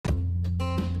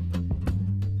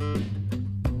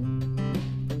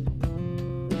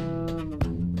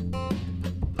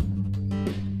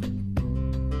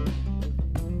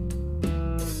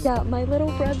Yeah, my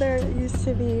little brother used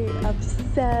to be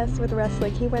obsessed with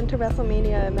wrestling. He went to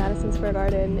WrestleMania in Madison Square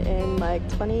Garden in like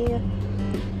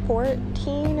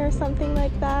 2014 or something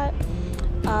like that.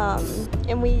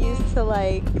 And we used to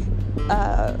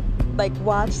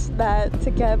watch that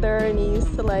together, and he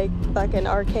used to like fucking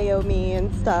RKO me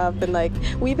and stuff, and like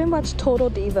we even watched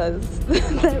Total Divas,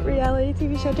 that reality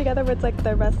TV show together where it's like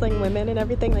the wrestling women and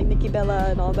everything, like Nikki Bella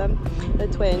and all them, the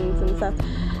twins and stuff.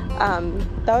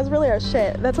 That was really our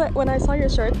shit. That's why when I saw your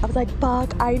shirt, I was like,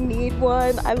 fuck, I need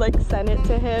one. I like sent it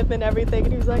to him and everything,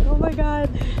 and he was like, oh my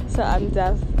god. So I'm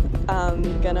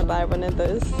gonna buy one of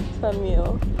those from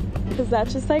you, because that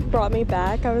just like brought me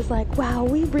back. I was like, wow,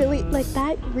 we really, like,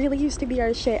 that really used to be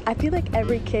our shit. I feel like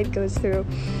every kid goes through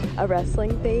a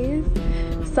wrestling phase.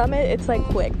 Some it's like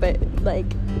quick, but like,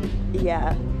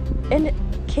 yeah. And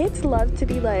kids love to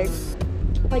be like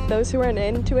those who aren't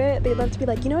into it, they love to be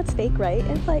like, you know it's fake, right?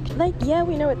 And it's like yeah,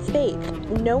 we know it's fake.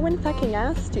 No one fucking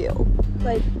asked you.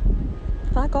 Like,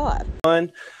 fuck off.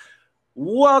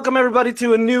 Welcome everybody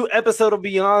to a new episode of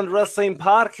Beyond Wrestling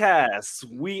Podcast.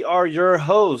 We are your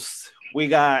hosts. We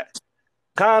got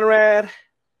Conrad,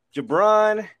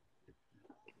 Jabron,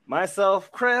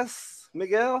 myself, Chris,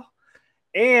 Miguel,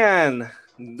 and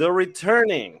the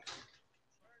returning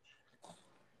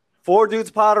Four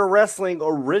Dudes Potter Wrestling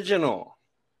original.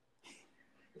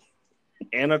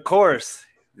 And of course,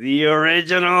 the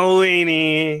original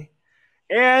weenie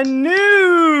and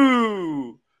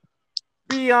new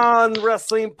Beyond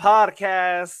Wrestling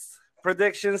Podcast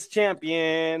predictions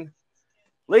champion,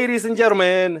 ladies and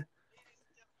gentlemen,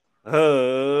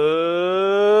 Jose.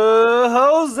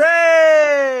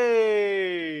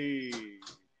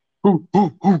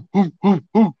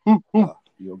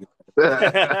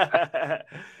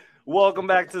 Welcome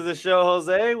back to the show,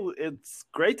 Jose. It's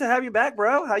great to have you back,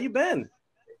 bro. How you been?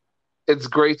 It's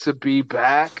great to be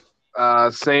back.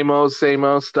 Same old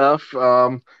stuff.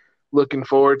 Looking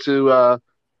forward to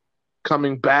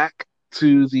coming back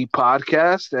to the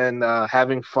podcast and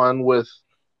having fun with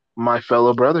my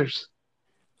fellow brothers.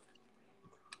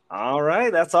 All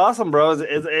right, that's awesome, bro.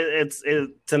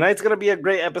 Tonight's gonna be a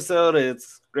great episode.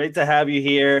 It's great to have you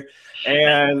here,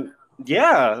 and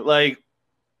yeah, like,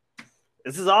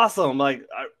 this is awesome. Like,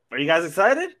 are you guys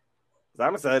excited? 'Cause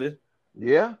I'm excited.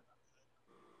 Yeah.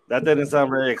 That didn't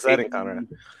sound very exciting, Conrad.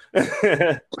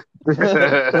 I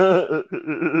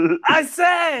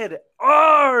said,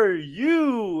 are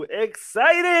you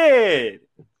excited?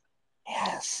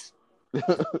 Yes.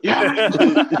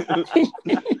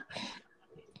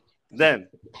 Then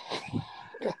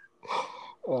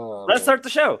let's start the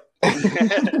show.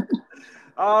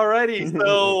 Alrighty,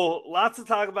 so lots to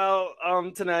talk about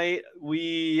tonight.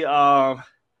 We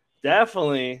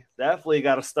definitely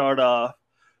got to start off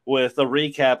with a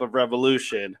recap of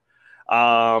Revolution.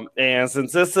 And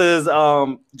since this is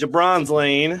Jabron's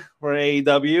lane for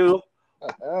AEW,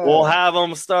 we'll have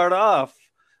him start off.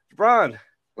 Jabron,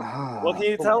 what can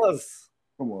you tell us?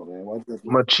 Come on, man.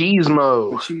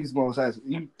 Machismo. Machismo says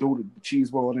you threw the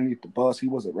Machismo underneath the bus. He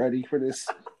wasn't ready for this.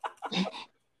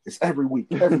 It's every week.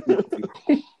 What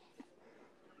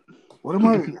is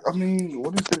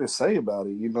there to say about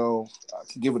it? You know, I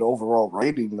could give it an overall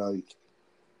rating. Like,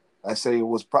 I say it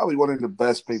was probably one of the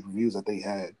best pay-per-views that they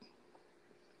had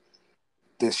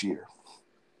this year.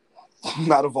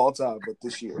 Not of all time, but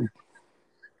this year.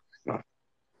 I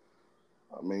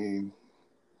mean,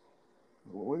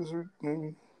 what is her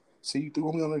name? See, you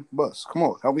threw me on the bus. Come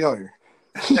on, help me out here.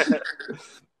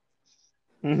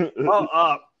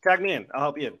 Tag me in. I'll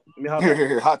help you in. Let me help you.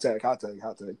 Here. Hot tag.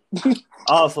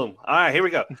 Awesome. All right, here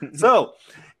we go. So,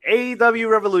 AEW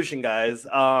Revolution, guys.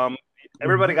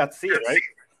 Everybody got to see it, right?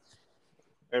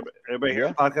 Everybody here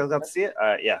on the podcast got to see it? All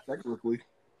right, yeah. Technically.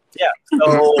 Yeah.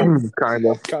 So kind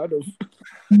of.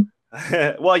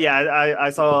 Well, yeah,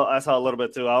 I saw a little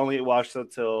bit too. I only watched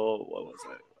it till, what was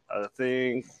it? I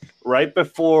think right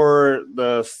before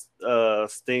the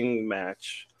Sting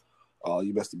match. Oh,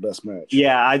 you missed the best match.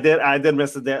 Yeah, I did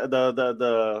miss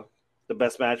the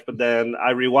best match, but then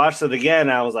I rewatched it again.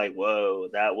 And I was like, whoa,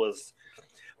 that was,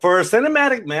 for a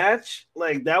cinematic match,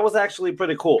 like, that was actually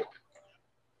pretty cool.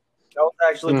 That was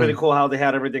actually pretty cool how they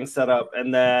had everything set up.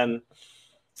 And then,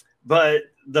 but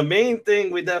the main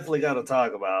thing we definitely got to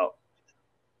talk about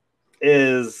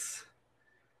is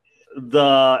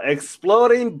the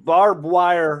exploding barbed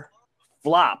wire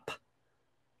flop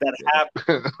that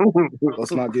happened.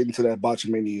 Let's not get into that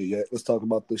botchamania yet. Let's talk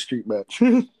about the street match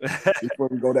before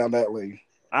we go down that lane.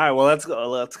 All right, well, let's go a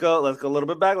little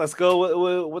bit back. Let's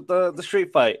go with the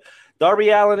street fight. Darby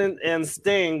Allin and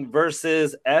Sting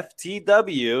versus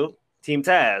FTW, Team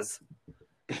Taz.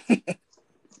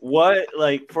 what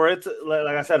like for it to,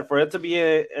 like I said, for it to be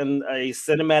a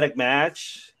cinematic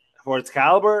match for its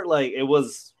caliber, like it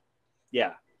was,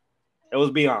 yeah, it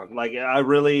was beyond. Like I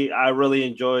really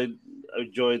enjoyed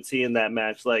seeing that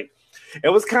match. Like it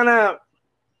was kind of,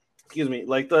 excuse me,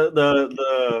 like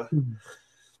the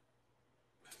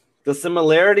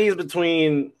similarities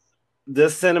between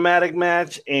this cinematic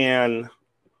match and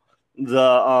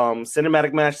the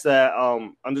cinematic match that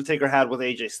Undertaker had with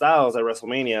AJ Styles at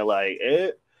WrestleMania, like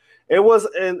it was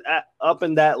up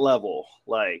in that level.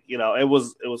 Like, you know, it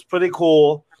was pretty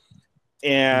cool,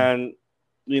 and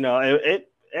you know, it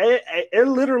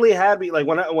literally had me like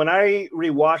when I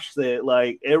rewatched it,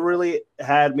 like it really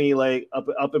had me like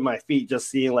up in my feet just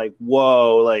seeing like,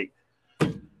 whoa, like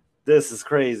this is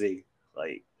crazy.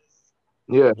 Like,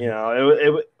 Yeah, you know,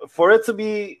 it for it to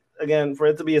be a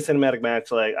cinematic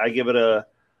match, like I give it a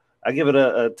 10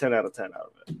 out of 10 out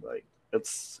of it. Like it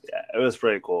was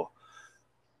pretty cool.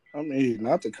 I mean,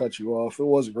 not to cut you off, it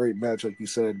was a great match, like you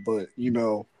said, but you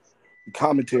know, the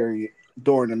commentary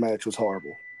during the match was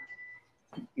horrible.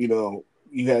 You know,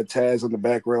 you had Taz in the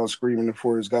background screaming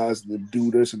for his guys to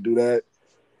do this and do that.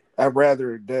 I'd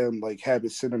rather them like have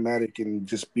it cinematic and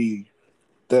just be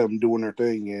them doing their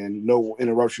thing and no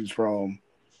interruptions from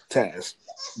Taz,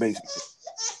 basically.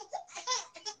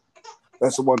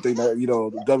 That's the one thing that, you know,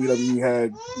 the WWE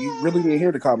had. You really didn't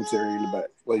hear the commentary in the back.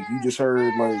 Like, you just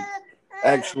heard, like,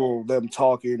 actual them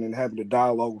talking and having a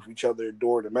dialogue with each other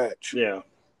during the match. Yeah.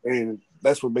 And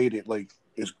that's what made it, like,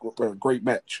 it's a great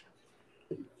match.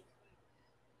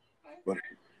 But,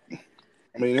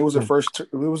 I mean, it was the first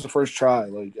try,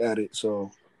 like, at it.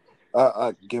 So,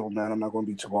 I give them that. I'm not going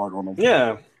to be too hard on them.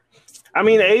 Yeah. I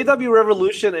mean, AEW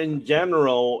Revolution in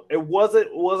general, it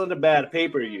wasn't a bad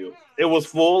pay-per-view. It was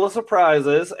full of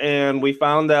surprises, and we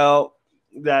found out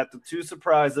that the two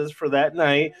surprises for that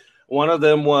night, one of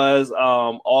them was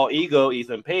All Ego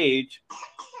Ethan Page,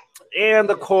 and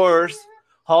of course,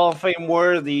 Hall of Fame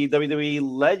worthy WWE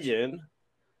legend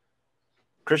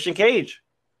Christian Cage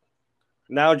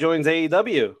now joins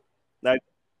AEW. Now,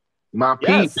 my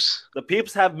yes, peeps. the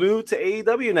peeps have moved to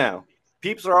AEW now.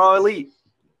 Peeps are all elite.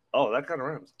 Oh, that kind of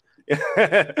rhymes.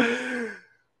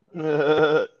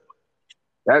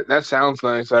 That sounds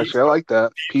nice, actually. I like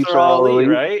that. Peeps are all elite,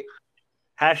 right?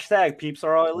 Hashtag peeps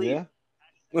are all elite.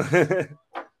 Yeah.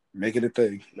 Make it a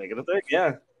thing. Make it a thing,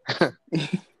 yeah.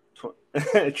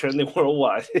 Trending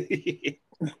worldwide.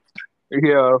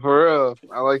 Yeah, for real.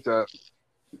 I like that.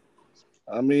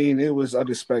 I mean, it was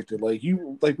unexpected. Like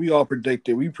we all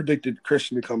predicted. We predicted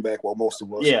Christian to come back, well, most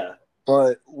of us. Yeah.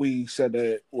 But we said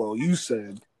that, well, you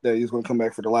said that he's going to come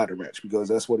back for the ladder match because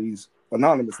that's what he's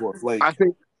anonymous for. Like, I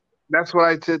think that's what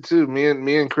I did too. Me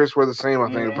and Chris were the same,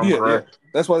 I think, if I'm correct. Yeah.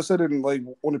 That's why I said in like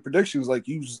on the predictions, like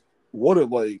you would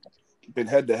have like been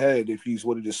head to head if you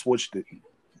would have just switched it.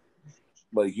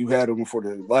 Like you had him for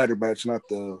the ladder match, not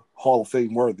the Hall of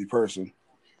Fame worthy person.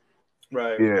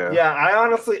 Right. Yeah. Yeah. I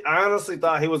honestly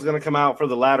thought he was going to come out for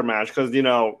the ladder match because, you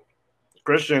know,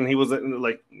 Christian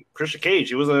Cage,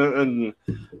 he was in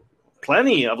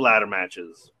plenty of ladder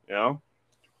matches, you know.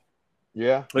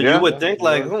 Yeah. But you would think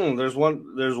like, there's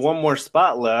one more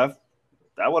spot left.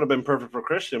 That would have been perfect for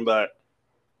Christian, but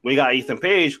we got Ethan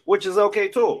Page, which is okay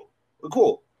too.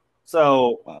 Cool.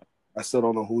 So I still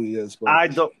don't know who he is. But I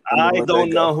don't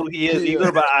know who he is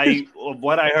either. But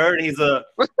what I heard, he's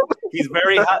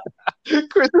very hot.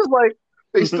 Chris is like,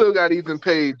 they still got Ethan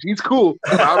Page. He's cool.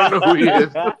 I don't know who he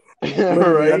is. Right.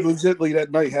 I legitimately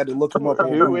that night had to look him up.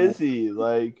 Who is he?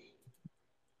 Like,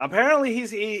 apparently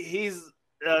he's a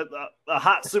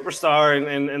hot superstar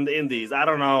in the Indies. I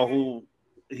don't know who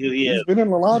he is. He's been in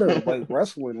a lot of like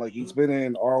wrestling. Like he's been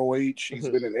in ROH. He's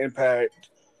been in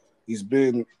Impact. He's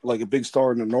been like a big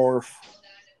star in the North.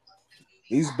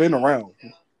 He's been around,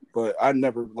 but I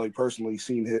never like personally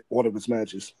seen one of his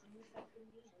matches.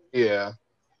 Yeah.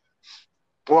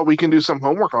 Well, we can do some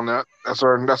homework on that. That's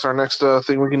our next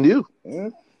thing we can do. Yeah.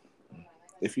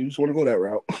 If you just want to go that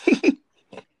route.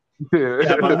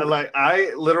 Yeah, but like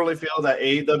I literally feel that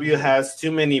AEW has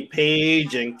too many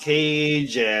Page and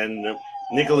Cage and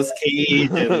Nicolas Cage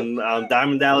and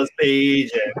Diamond Dallas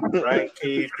Page and Brian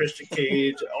Cage, Christian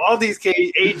Cage, all these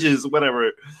ages,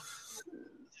 whatever.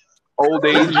 Old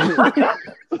age.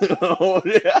 oh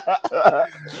yeah.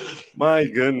 My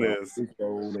goodness.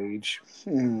 Old age.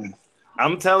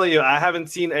 I'm telling you, I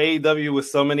haven't seen AEW with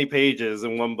so many pages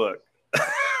in one book.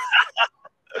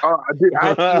 Dude, you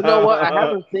know what? I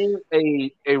haven't seen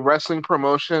a wrestling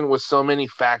promotion with so many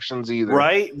factions either.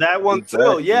 Right? That one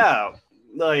too. Yeah.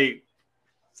 Like,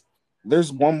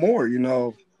 there's one more, you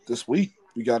know, this week.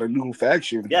 We got a new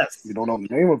faction. Yes. We don't know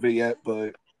the name of it yet,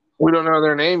 but we don't know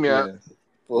their name yet. Yeah.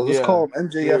 Well, let's Yeah, call him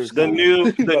MJF.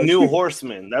 seriously. The new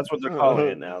Horseman. That's what they're calling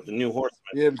it now. The new Horseman.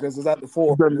 Yeah, because it's at the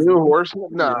 4. The new horseman?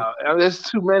 No, there's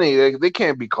too many. They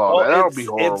can't be called that. That would be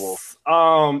horrible.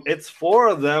 It's 4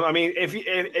 of them. I mean, if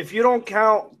you don't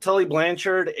count Tully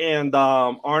Blanchard and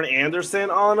Arn Anderson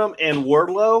on them and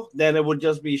Wardlow, then it would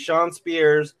just be Shawn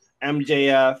Spears,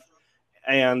 MJF,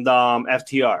 and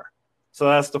FTR. So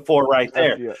that's the 4 right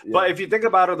there. Yeah. But if you think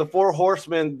about it, the 4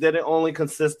 Horsemen didn't only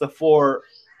consist of 4.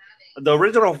 The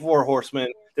original 4 Horsemen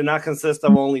did not consist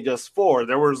of only just 4.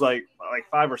 There was like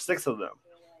 5 or 6 of them.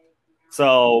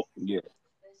 So yeah.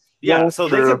 So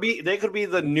true. they could be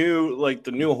the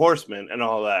new Horsemen and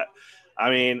all that. I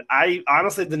mean, I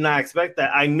honestly did not expect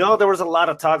that. I know there was a lot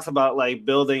of talks about like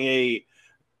building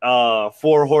a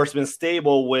 4 Horsemen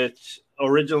stable, which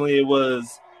originally it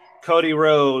was Cody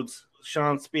Rhodes,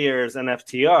 Shawn Spears, and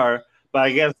FTR. But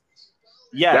I guess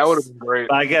That would have been great.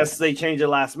 But I guess they changed it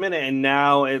last minute, and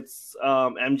now it's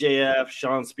MJF,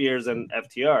 Shawn Spears, and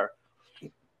FTR.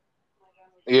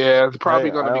 Yeah, it's probably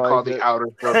going to be I called like the it. Outer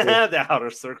Circle. The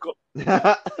Outer Circle.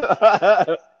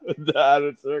 The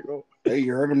outer circle. Hey,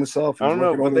 you heard him himself. I He's don't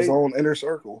know, working on but his own inner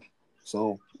circle.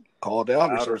 So call it the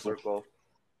outer circle.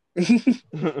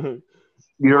 You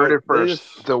heard it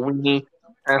first. The Weenie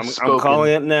I'm has spoken.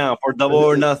 calling it now for Double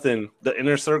or Nothing. The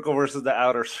Inner Circle versus the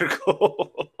Outer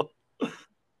Circle.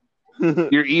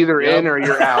 You're either in or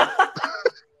you're out.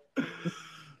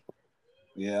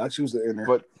 Yeah, I choose the inner.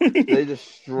 But they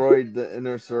destroyed the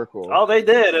inner circle. Oh, they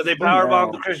did. And they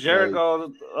powerbombed now, Chris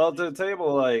Jericho onto the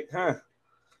table. Like, huh?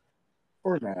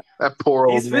 Or not. That poor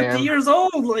old He's 50 man. years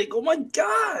old. Like, oh my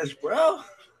gosh, bro.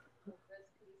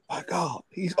 My God,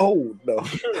 he's old though.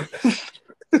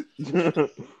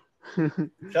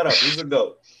 Shut up. He's a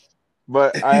goat.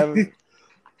 But I have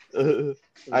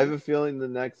a feeling the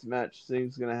next match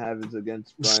Sting's gonna have is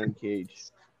against Brian Cage.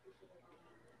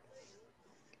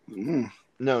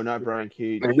 No, not Brian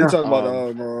Cage. You talking about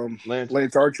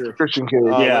Lance Archer? Christian Cage.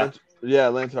 Lance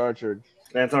Archer.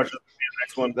 Lance Archer's the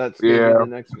next one. That's gonna be the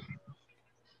next one.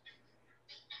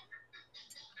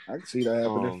 I can see that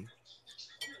happening.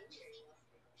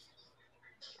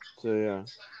 So yeah.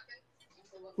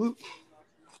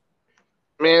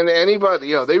 Man,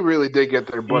 anybody, they really did get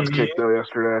their butts kicked though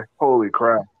yesterday. Holy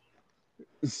crap.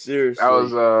 Seriously.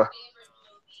 That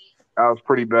was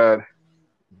pretty bad.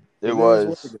 It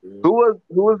was. Who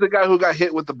was the guy who got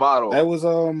hit with the bottle? That was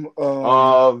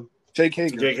Jake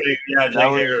Hager. Jake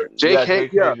Hager. Jake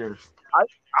Hager.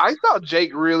 I thought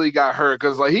Jake really got hurt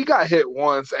because he got hit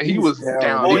once and he was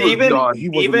down. Well, he was done.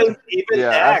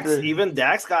 Even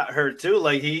Dax got hurt too.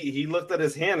 Like he looked at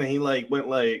his hand and he went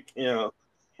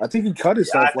I think he cut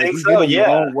himself. I think he so. hit him Yeah, the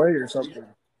wrong way or something.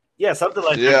 Yeah, something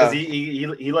like that. Because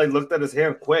he looked at his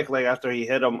hand quick, after he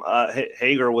hit hit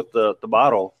Hager with the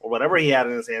bottle or whatever he had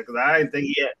in his hand. Because I didn't think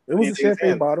he had. It was a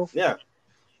champagne bottle. Yeah,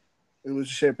 it was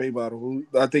a champagne bottle.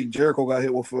 I think Jericho got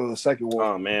hit with a second one.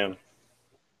 Oh man.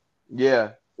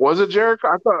 Yeah. Was it Jericho?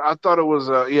 I thought it was.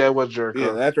 It was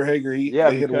Jericho. Yeah, after Hager, they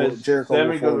hit him with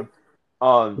Jericho.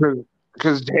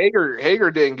 Because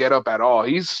Hager didn't get up at all.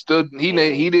 He stood. He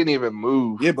didn't even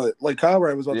move. Yeah, but like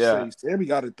Conrad was about to say, Sammy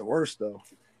got it the worst though.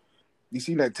 You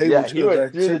seen that table? Yeah, he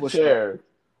went through the chair.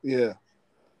 Yeah.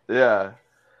 Yeah.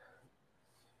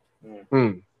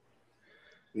 Hmm.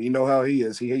 You know how he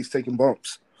is. He hates taking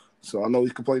bumps. So I know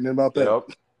he's complaining about that.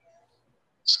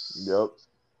 Yep.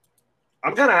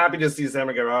 I'm kind of happy to see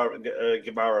Sammy Guevara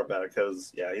back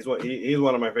because he's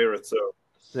one of my favorites. So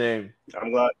same.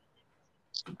 I'm glad.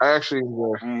 I actually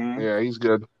enjoy. Yeah, he's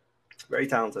good. Very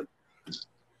talented.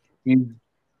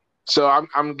 So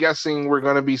I'm guessing we're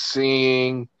gonna be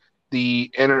seeing the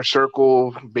Inner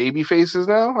Circle baby faces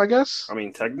now. I guess. I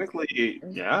mean, technically,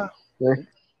 yeah. Yeah.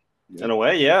 In a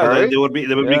way, yeah. Right? They would be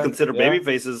considered baby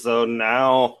faces. So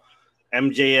now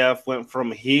MJF went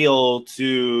from heel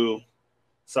to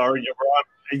sorry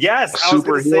Jabron. Yes, I was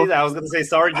going to say that. I was going to say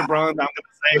sorry Jabron.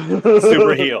 I'm going to say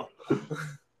super heel.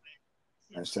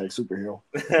 Hashtag super heel.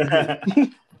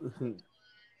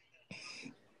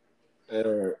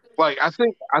 I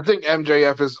think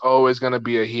MJF is always going to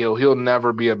be a heel. He'll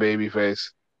never be a baby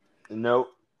face.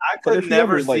 Nope. I could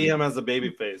never see him as a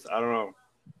baby face. I don't know.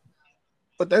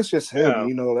 But that's just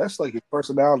him, that's like his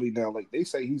personality now. Like they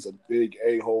say he's a big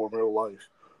a-hole in real life.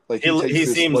 Like he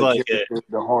seems like it.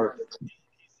 The heart.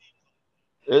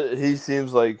 He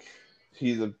seems like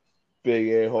he's a big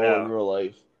a-hole in real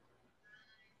life.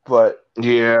 But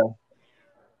yeah.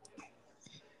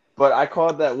 But I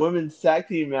called that women's tag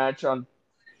team match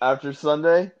after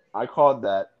Sunday. I called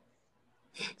that.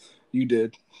 You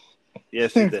did.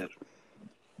 Yes, you did.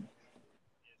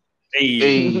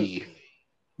 Hey.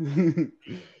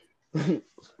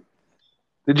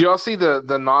 Did you all see the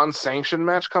non-sanctioned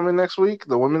match coming next week?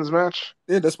 The women's match?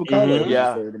 Yeah, that's what Kyle was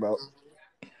Yeah. referring about.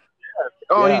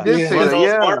 Oh, Yeah. he did Yeah. say What's that. so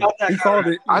Yeah, smart about that? He called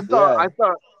it. I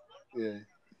thought Yeah,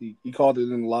 he called it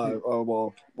in live.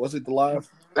 Well, was it the live?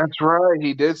 that's right.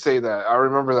 He did say that. I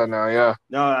remember that now. Yeah.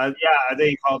 No, I think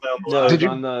he called that. No, Did it's you-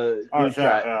 on the Oh, group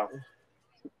chat. yeah.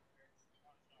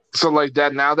 So like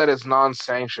that now that it's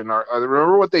non-sanctioned.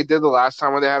 Remember what they did the last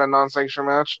time when they had a non-sanctioned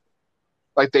match?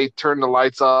 Like they turned the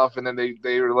lights off and then they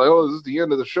were like, "Oh, this is the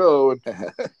end of the show." And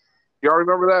y'all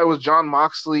remember that? It was John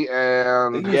Moxley I think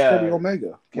and it was Yeah. Kenny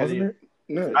Omega, Kenny- wasn't it?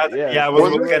 No. Yeah, it was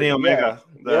Was with it? Kenny Omega.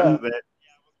 Yeah.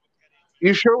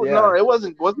 you sure? Yeah. No, it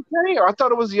wasn't. Was it Kenny? I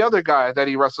thought it was the other guy that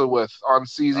he wrestled with on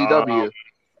CZW.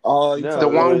 Oh, you No, the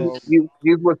talking one about?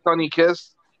 he's with Sonny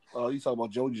Kiss. Oh, you talking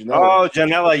about Joey Janela? Oh,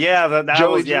 Janela. Yeah, that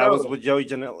Joey was yeah, it was Janela. with Joey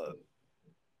Janela.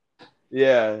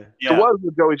 Yeah. Yeah. It was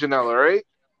with Joey Janela, right?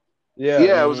 Yeah.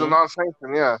 Yeah, it was a Mhm.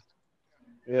 non-sanctioned. Yeah.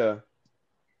 Yeah.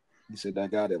 He said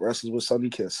that guy that wrestles with Sonny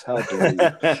Kiss. How dare you?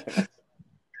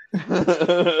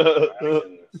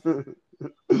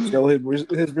 Show him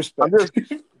his respect.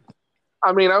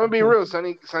 I mean, I'm gonna be real.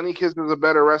 Sonny Kiss is a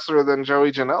better wrestler than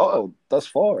Joey Janela. Oh, thus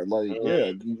far, like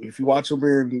yeah. If you watch them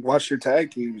and watch your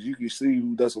tag teams, you can see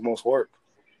who does the most work.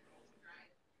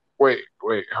 Wait,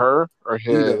 her or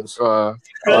He his? does.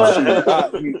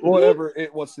 Whatever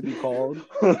it wants to be called.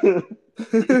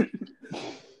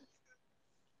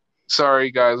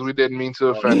 Sorry, guys, we didn't mean to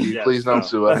offend you. Yes, Please don't no.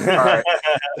 sue us. All right,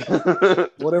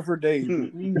 Whatever day.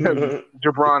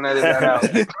 Jabron, edit that out.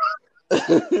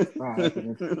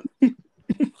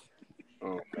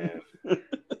 Oh man.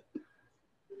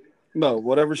 No,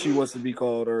 whatever she wants to be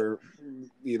called, or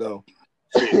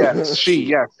Yes, she.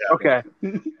 Yes. Okay.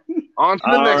 On to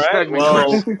the All next right, segment. well,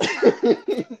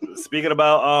 speaking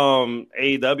about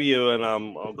AEW and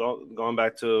going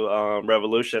back to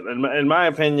Revolution, in my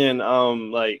opinion,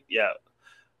 like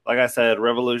I said,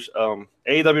 Revolution,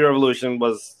 AEW Revolution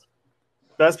was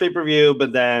best pay-per-view,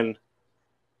 but then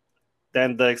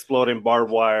the exploding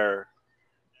barbed wire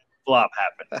flop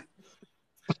happened.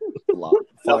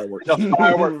 Fireworks. The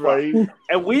firework flop. Right.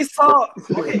 And we saw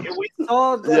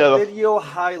the video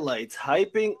highlights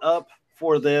hyping up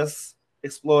for this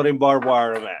exploding barbed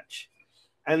wire match.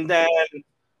 And then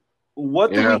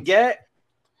what do Yeah. we get?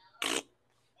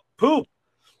 Poop.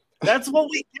 That's what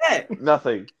we get.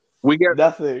 Nothing. We get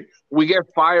Nothing.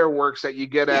 fireworks that you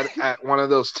get at one of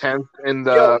those tents in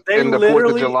Yo, the they in the 4th of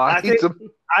literally- July.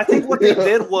 I think what they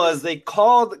did was they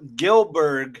called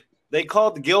Gilbert. They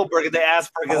called Gilbert and they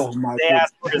asked for his. Oh, my they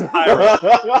asked for his pyro.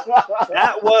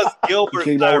 That was He Gilbert's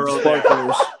came out pyro. with there.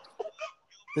 sparklers.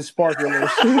 His sparklers.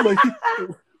 Like,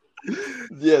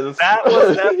 Yeah, That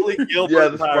was definitely yeah,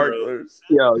 Gilbert's the pyro. sparklers.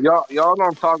 Yo, y'all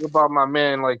don't talk about my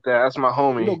man like that. That's my you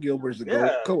know homie. Gilbert's the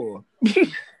Yeah. goat. Come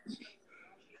on.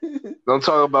 Don't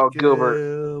talk about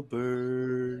Gilbert.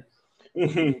 Gilbert.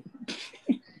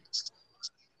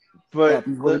 But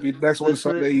He's going to be the next one to let's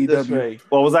put Sunday it this AEW. way.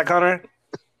 What was that, Connor?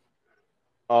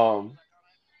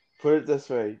 Put it this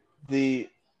way: the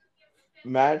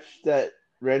match that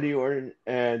Randy Orton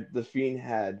and The Fiend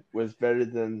had was better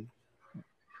than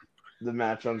the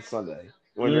match on Sunday.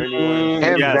 When Randy Orton,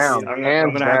 Hands yes, down. I'm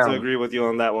Hands gonna have to down. agree with you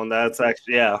on that one. That's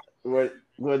actually when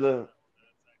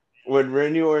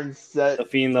Randy Orton set the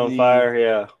Fiend on the fire.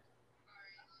 Yeah,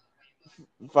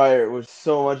 fire was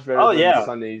so much better Oh, than yeah.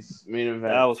 Sunday's main event.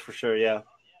 that was for sure. Yeah.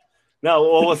 No,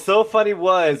 what was so funny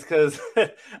was because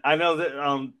I know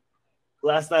that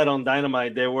last night on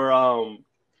Dynamite they were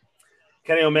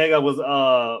Kenny Omega was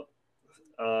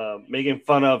making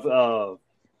fun of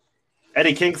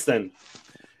Eddie Kingston.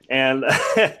 And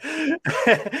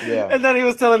and then he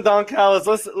was telling Don Callis,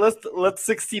 let's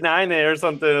 69 it or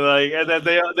something like, and then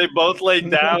they both laid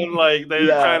down like they were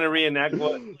trying to reenact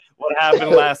what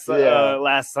happened last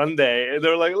Sunday, and they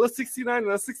were like, let's 69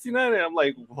 it. I'm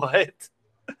like, what?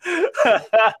 No,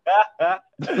 that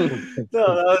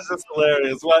was just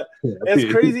hilarious. What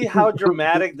it's crazy how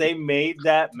dramatic they made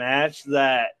that match.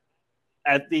 That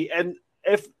at the end,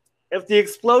 if the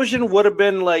explosion would have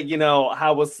been like,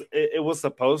 how it was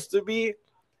supposed to be,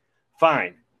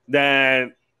 fine.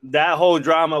 Then that whole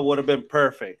drama would have been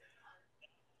perfect.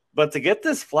 But to get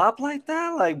this flop like that,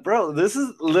 like, bro, this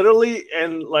is literally,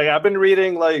 and like I've been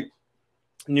reading like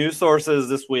news sources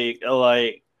this week,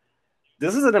 like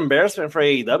this is an embarrassment for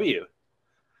AEW.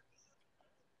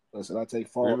 Listen, I take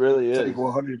It fault. really is. Take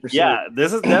 100%. Yeah,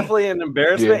 this is definitely an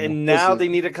embarrassment, Yeah. and now Listen. they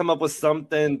need to come up with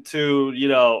something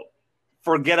to,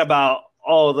 forget about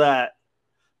all that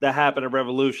happened at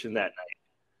Revolution that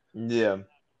night. Yeah.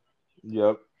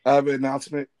 Yep. I have an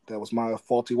announcement. That was my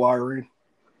faulty wiring.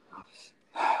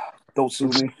 Don't sue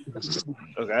me.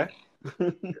 Okay.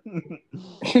 I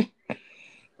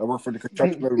work for the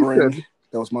construction of the ring.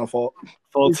 That was my fault.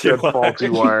 He said faulty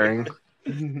wiring.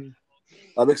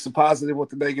 I mixed the positive with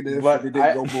the negative, But and it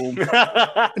didn't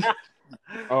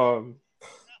go boom.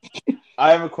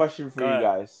 I have a question for Go you ahead.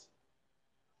 guys.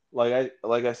 Like I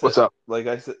said, What's up? like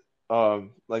I said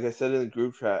in the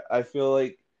group chat, I feel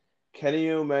like Kenny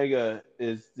Omega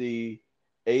is the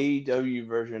AEW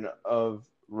version of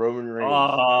Roman Reigns.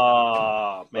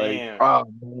 Oh Like- man. Oh,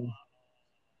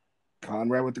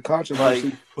 Conrad with the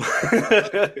controversy.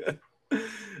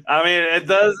 I mean, it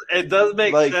does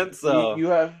make Like sense though. you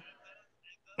have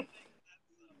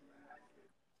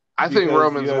I think Because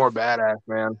Roman's you have- more badass,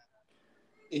 man.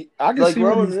 I can like see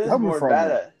where Roman he's is coming more from.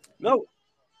 badass. No,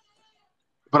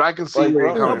 But I can see Like, where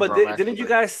no, you're coming no, but from. didn't actually. you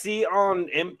guys see on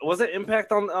was it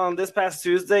Impact on this past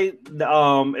Tuesday?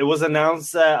 It was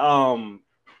announced that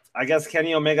I guess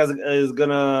Kenny Omega is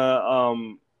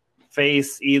gonna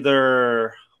face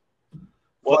either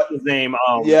what's his name?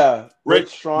 Yeah, Rich Rich-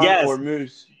 Strong yes. or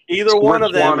Moose. Either one Rich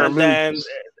of them, Swann or and then Moose.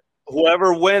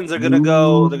 whoever wins, they're gonna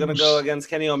go Moose. against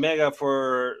Kenny Omega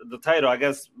for the title. I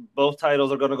guess both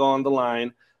titles are gonna go on the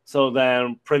line. So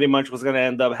then, pretty much what's gonna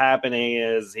end up happening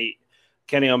is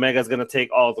Kenny Omega is gonna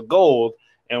take all the gold,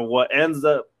 and what ends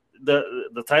up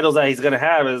the titles that he's gonna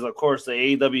have is, of course, the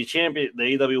AEW champion, the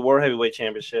AEW World Heavyweight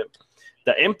Championship,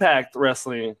 the Impact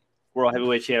Wrestling World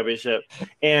Heavyweight Championship,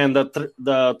 and the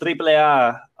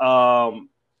AAA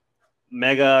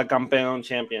Mega Campeon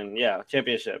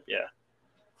Championship. Yeah.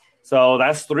 So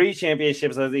that's 3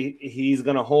 championships that he's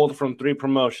going to hold from 3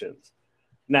 promotions.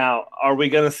 Now, are we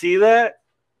going to see that?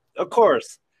 Of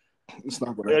course. It's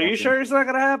not going to Are happen. you sure it's not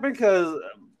going to happen? Because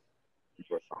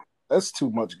That's too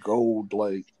much gold.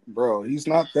 Like, bro, he's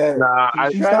not that. Nah,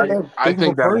 He's not that I big of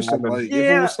think a that person. happened. Like, if it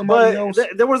yeah, was somebody but else,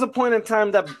 there was a point in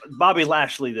time that Bobby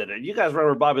Lashley did it. You guys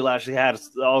remember Bobby Lashley had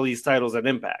all these titles at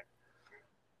Impact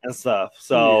and stuff.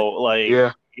 So,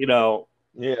 Yeah. you know,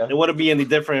 Yeah. it wouldn't be any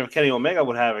different if Kenny Omega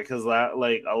would have it, because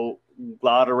like a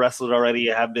lot of wrestlers already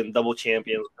have been double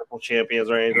champions, triple champions,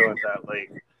 or anything like that.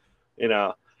 Like, you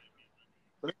know,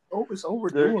 it's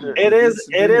overdoing it is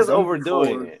been done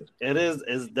overdoing before. it.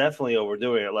 It's definitely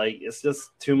overdoing it. Like, it's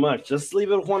just too much. Just leave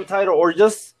it with one title, or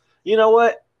just, you know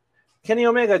what, Kenny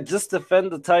Omega, just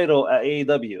defend the title at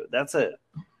AEW. That's it.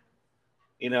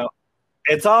 You know,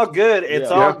 it's all good.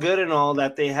 It's Yeah. all good and all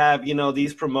that they have, you know,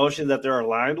 these promotions that they're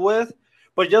aligned with,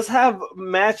 but just have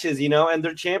matches, you know, and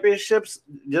their championships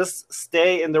just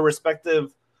stay in their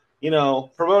respective, you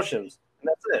know, promotions. And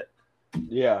that's it.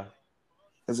 Yeah.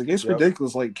 Because it gets Yep.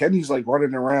 ridiculous. Like, Kenny's like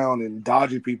running around and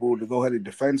dodging people to go ahead and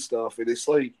defend stuff, and it's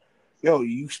like, yo,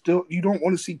 you don't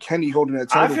want to see Kenny holding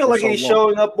that I title. feel for like so he's long.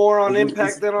 showing up more on Like,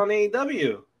 Impact than on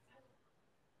AEW.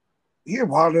 Yeah,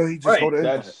 why don't he just Right, hold it?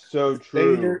 That's so Stay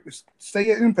true. here,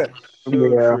 stay at Impact. So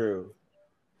Yeah. true.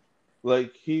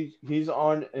 Like he's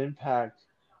on Impact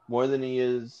more than he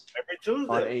is Every on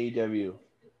Tuesday. AEW.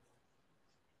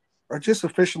 Or just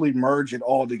officially merge it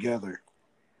all together.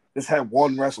 Just have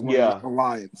one wrestling Yeah.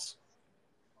 alliance.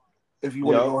 If you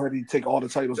want to Yep. go ahead and take all the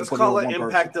titles Just and put call it it on one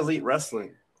Impact person. Elite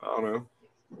Wrestling. I don't know.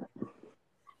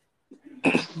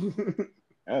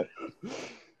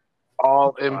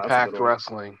 All that's a Impact good one.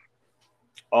 Wrestling.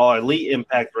 Oh, Elite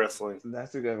Impact Wrestling.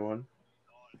 That's a good one.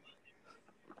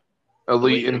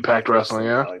 Elite Impact Wrestling, I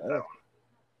yeah. like that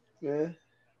Yeah.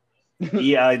 one.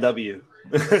 EIW.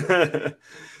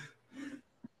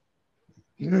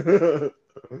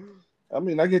 I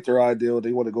mean, I get their idea.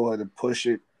 They want to go ahead and push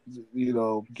it, you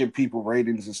know, give people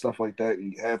ratings and stuff like that,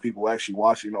 and have people actually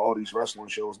watching all these wrestling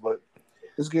shows. But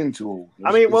it's getting too old.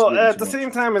 I mean, well, getting at too the much.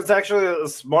 same time, it's actually a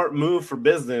smart move for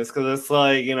business, because it's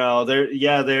like, you know,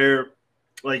 they're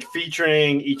like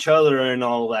featuring each other and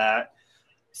all that.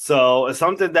 So it's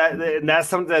something that's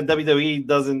something that WWE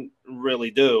doesn't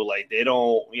really do. Like, they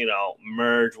don't, you know,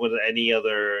 merge with any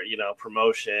other, you know,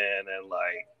 promotion and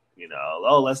like, you know,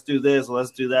 oh, let's do this,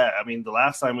 let's do that. I mean, the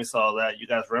last time we saw that, you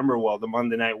guys remember, well, the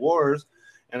Monday Night Wars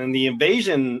and then the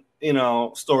Invasion, you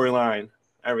know, storyline,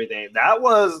 everything. That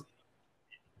was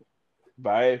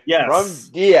By Yes. from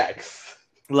DX.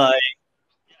 like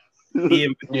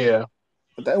the Yeah.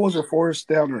 But that wasn't forced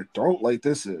down their throat like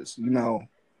this is. You know,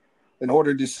 in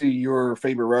order to see your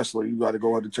favorite wrestler, you got to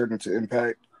go ahead and turn into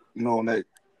Impact. You know, and that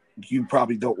you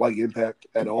probably don't like Impact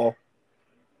at all.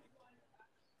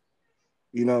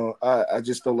 You know, I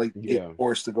just don't like Yeah. get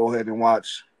forced to go ahead and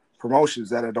watch promotions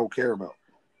that I don't care about,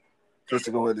 just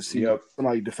to go ahead and see Yep.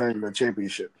 somebody defend the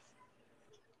championship.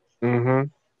 Mm-hmm.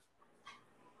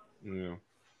 Yeah.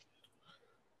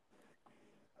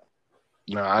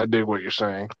 No, I dig what you're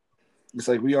saying. It's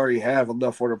like we already have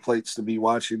enough on our plates to be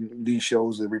watching these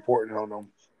shows and reporting on them.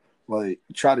 like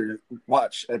try to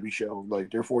watch every show.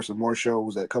 Like they're forcing more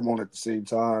shows that come on at the same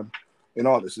time and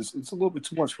all this. It's a little bit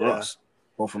too much for us.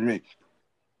 Well, for me.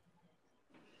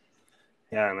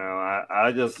 Yeah, no,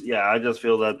 I just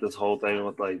feel that this whole thing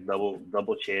with like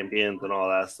double champions and all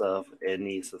that stuff, it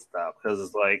needs to stop because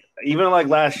it's like even like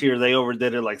last year they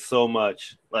overdid it like so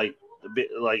much, like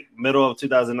middle of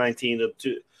 2019 to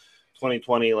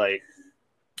 2020, like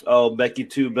Becky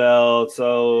 2 belts,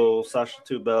 Sasha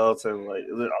 2 belts, and like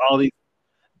all these.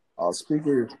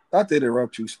 Speaking, not to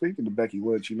interrupt you. Speaking to Becky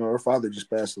Lynch, her father just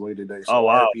passed away today. So oh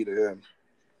wow, RIP to him.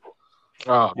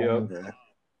 Oh yeah.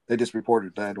 They just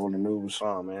reported that on the news.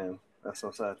 Oh man, that's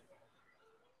so sad.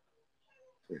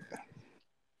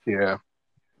 Yeah.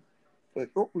 But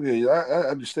I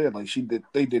understand. Like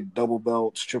they did double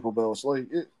belts, triple belts. Like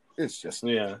it's just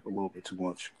a little bit too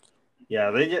much.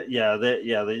 Yeah, they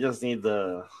just need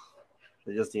to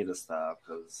stop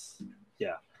because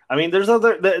I mean there's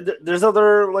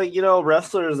other like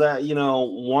wrestlers that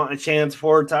want a chance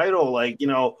for a title, like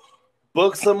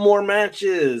book some more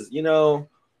matches,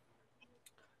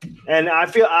 and I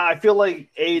feel like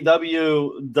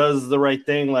AEW does the right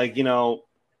thing, like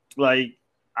like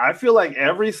I feel like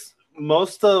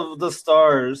most of the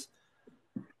stars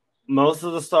in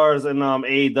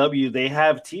AEW, they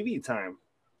have TV time.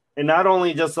 And not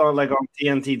only just on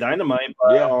TNT Dynamite,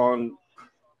 but on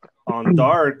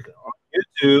Dark, on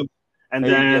YouTube, and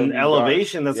then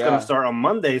Elevation Dark. That's going to start on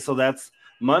Monday. So that's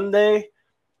Monday,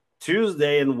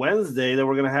 Tuesday, and Wednesday that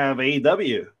we're going to have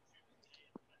AEW.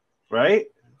 Right?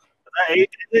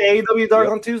 AEW Dark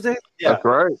on Tuesday? Yeah. That's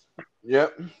right.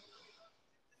 Yep.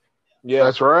 Yeah.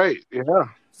 That's right. Yeah.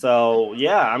 So,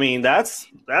 I mean, that's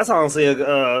honestly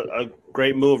a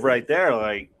great move right there.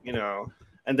 Like,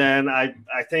 and then I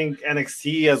think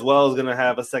NXT as well is going to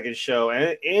have a second show.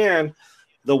 And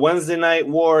the Wednesday Night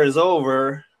War is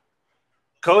over.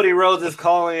 Cody Rhodes is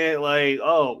calling it like,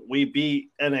 oh, we beat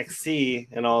NXT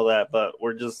and all that, but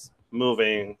we're just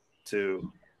moving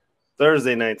to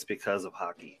Thursday nights because of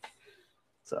hockey.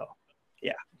 So,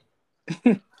 yeah.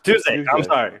 Tuesday. I'm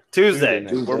sorry. Tuesday.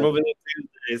 We're moving to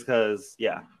Tuesdays because,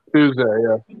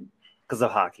 Tuesday, because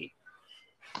of hockey.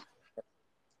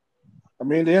 I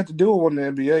mean, they have to do it when the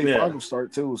NBA finals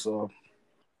start too, so it's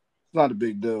not a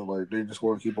big deal. Like they just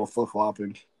want to keep on flip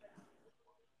flopping.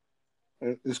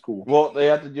 It's cool. Well, they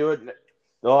have to do it.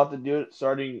 They'll have to do it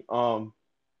starting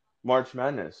March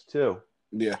Madness too.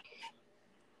 Yeah.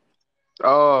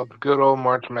 Oh, good old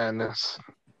March Madness.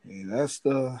 Yeah, that's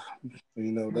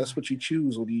that's what you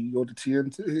choose when you go to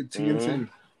TNT. Mm-hmm.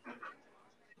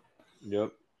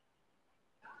 Yep.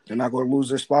 They're not going to lose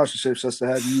their sponsorships just to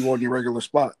have you on your regular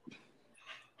spot.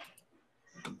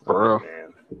 For real.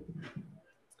 Man.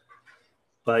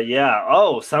 But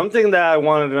something that I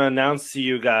wanted to announce to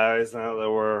you guys now that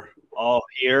we're all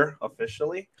here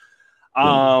officially.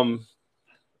 The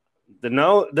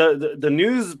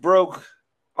news broke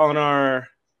on our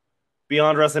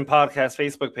Beyond Wrestling Podcast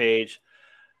Facebook page.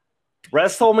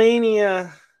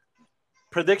 WrestleMania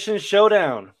Prediction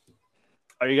Showdown.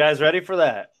 Are you guys ready for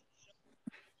that?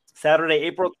 Saturday,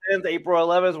 April 10th, April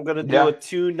 11th, we're going to do a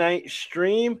 2-night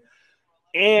stream.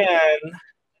 And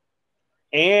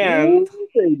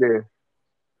here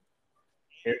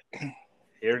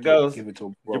it goes. Give it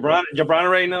to Jabron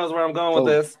already knows where I'm going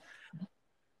with this.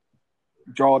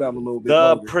 Draw it out a little bit.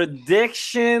 The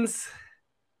Predictions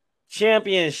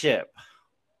Championship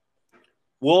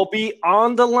will be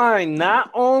on the line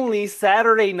not only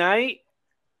Saturday night,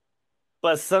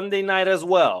 but Sunday night as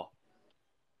well.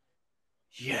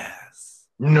 Yes.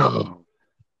 No.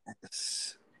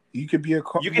 You could be a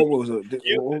what was I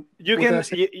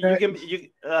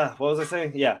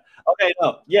saying? Yeah. Okay.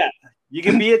 No. Yeah. You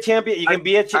can be a champion. You can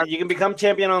you can become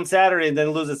champion on Saturday and then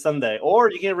lose it Sunday, or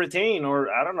you can retain,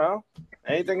 or I don't know.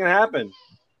 Anything can happen.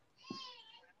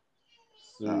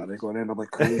 Nah, they're going to end up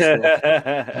like crazy stuff.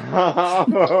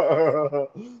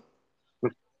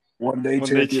 One day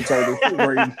champion title.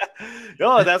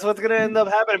 No, that's what's gonna end up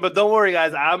happening. But don't worry,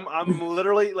 guys. I'm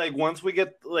literally like once we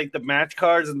get like the match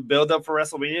cards and build up for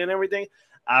WrestleMania and everything,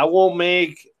 I will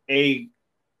make a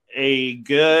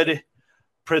good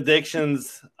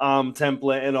predictions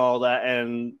template and all that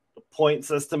and point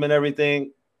system and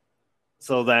everything.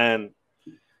 So then,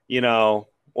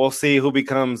 we'll see who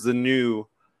becomes the new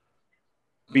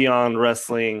Beyond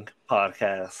Wrestling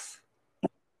podcast.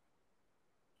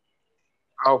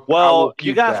 Well,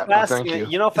 you got Fastlane.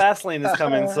 Fastlane is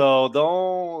coming, so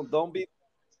don't be.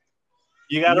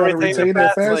 You got to retain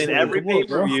Fastlane every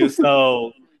pay-per-view.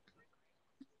 So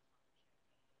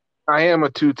I am a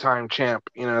 2-time champ.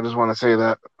 I just want to say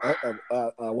that.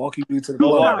 Welcome you to the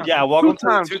Well, club. welcome to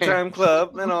the Two-time two-time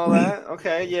club and all that.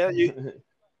 Okay, yeah.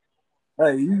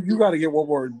 Hey, you got to get one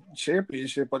more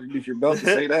championship underneath your belt to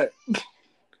say that.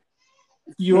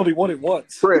 You only won it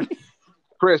once.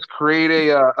 Chris, create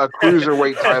a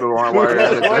cruiserweight title on while you're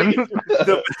at it.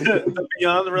 The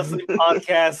Beyond the Wrestling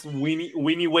Podcast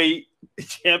weenie weight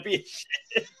championship.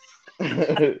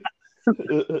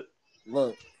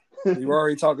 Look, you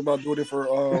already talked about doing it for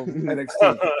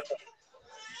NXT.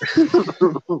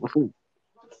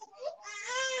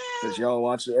 Because y'all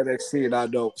watch the NXT and I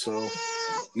don't, so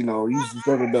you just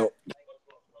deserve the belt.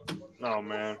 Oh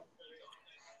man.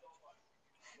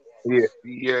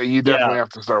 Yeah, you definitely have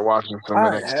to start watching some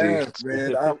NXT.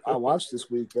 Man. I watched this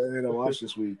week, man.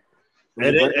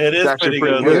 It is pretty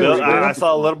good. good. I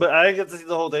saw a little bit. I didn't get to see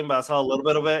the whole thing, but I saw a little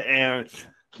bit of it. And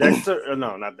Dexter,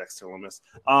 no, not Dexter Lumis.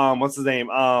 What's his name?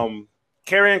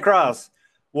 Karrion Kross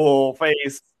will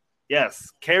face.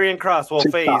 Yes, Karrion Kross will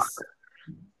face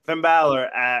Finn Balor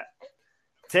at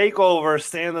TakeOver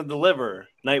Stand and Deliver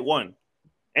Night 1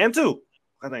 and 2.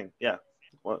 I think. Yeah.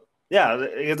 Yeah,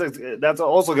 that's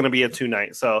also going to be a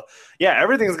 2-night. So, yeah,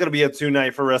 everything's going to be a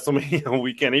 2-night for WrestleMania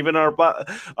weekend, even our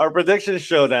prediction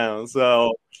showdown.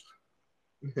 So,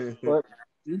 but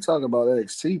you talk about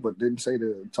NXT, but didn't say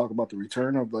to talk about the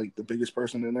return of the biggest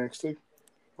person in NXT.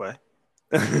 What?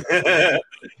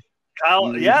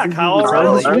 Kyle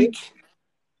O'Reilly.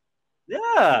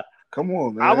 Yeah. Come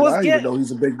on, man. I even know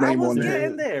he's a big name on there. I was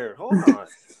getting there. Hold on.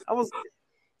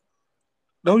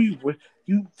 No, you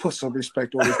put some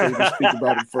respect on his name and speak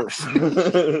about it first.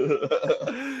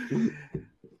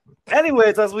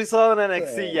 Anyways, as we saw in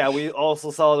NXT, we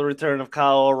also saw the return of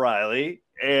Kyle O'Reilly.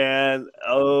 And,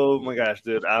 oh my gosh,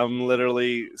 dude, I'm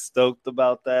literally stoked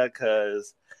about that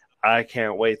because I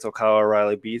can't wait till Kyle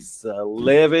O'Reilly beats the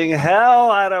living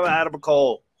hell out of Adam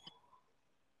Cole.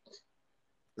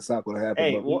 It's not going to happen.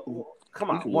 Hey, come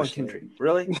on, one country.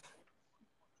 Really?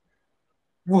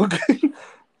 Well,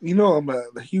 I'm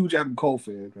a huge Adam Cole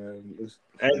fan, man.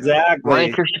 Exactly.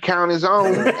 Lancaster County's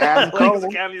own Adam Cole.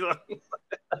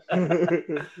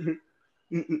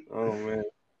 Oh man.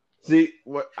 See,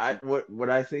 what I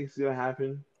think is gonna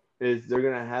happen is they're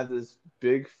gonna have this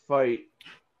big fight,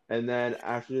 and then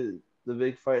after the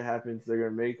big fight happens, they're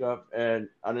gonna make up, and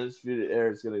Undisputed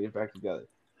Era is gonna get back together.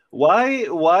 Why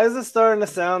is it starting to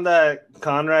sound that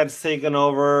Conrad's taking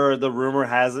over the Rumor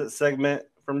Has It segment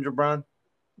from Jabron?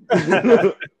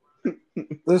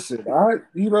 Listen, let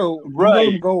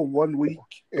him go 1 week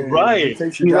and he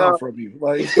takes your job from you. All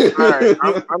right,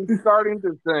 I'm starting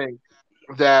to think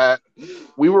that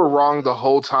we were wrong the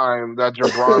whole time that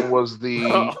Jabron was the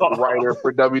writer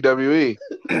for WWE.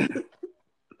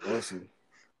 Listen,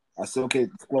 I still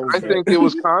can't disclose I think it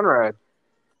was Conrad.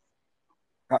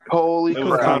 Holy crap. It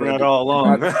was Conrad all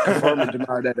along. Do not confirm or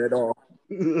deny that at all.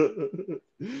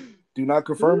 Do not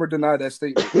confirm or deny that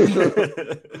statement.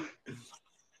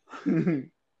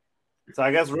 So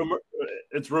I guess rumor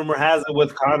has it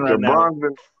with Conrad now.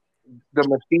 The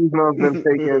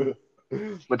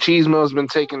Machismo's been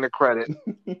taking the credit.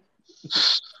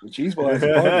 Machismo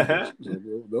has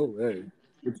no way.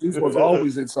 Machismo's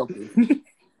always in something.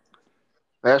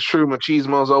 That's true.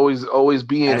 Machismo's always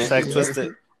being it. Hashtag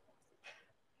twisted.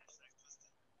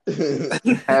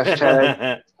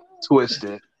 Hashtag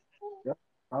twisted.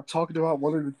 I'm talking about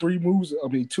one of the 2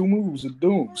 moves of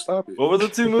Doom. Stop it. What were the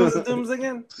 2 moves of Dooms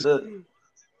again?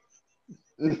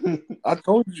 I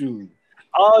told you.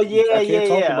 Oh yeah.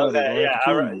 Okay, yeah.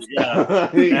 All right. Yeah.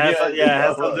 It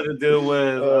has something to do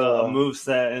with a move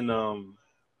set and like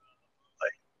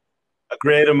a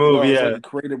creative move. Like a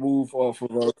creative move off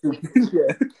of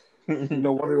yeah.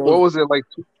 What was it like?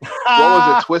 What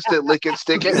was it? Twisted, lick it,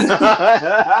 stick it.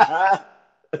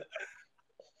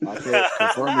 I can't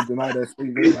confirm or deny that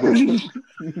statement.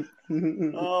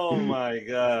 Oh my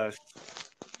gosh!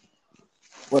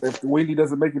 But if Wendy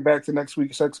doesn't make it back to next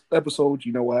week's episode,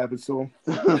 you know what happens to him.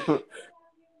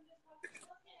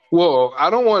 Whoa! I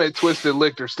don't want it twisted,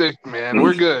 licked, or stick, man.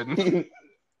 We're good.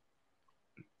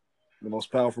 The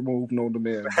most powerful move known to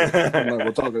man. I'm not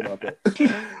gonna talk about that.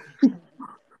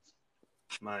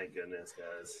 My goodness,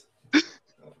 guys!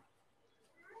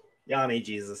 Y'all need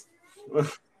Jesus.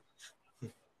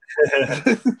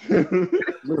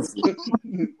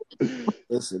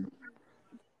 Listen.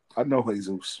 I know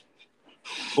Jesus.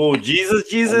 Oh,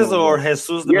 Jesus, or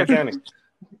Jesus the mechanic?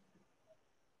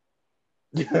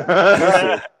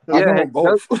 Yeah,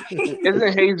 both.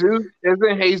 Isn't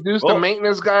Jesus the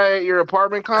maintenance guy at your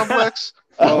apartment complex?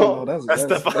 Oh, no, that's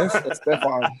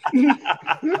Stefan.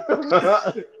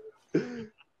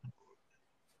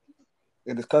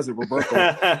 and his cousin Roberto.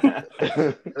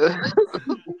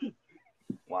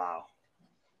 Wow.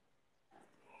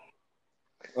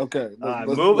 Okay,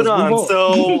 moving let's on. move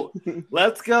So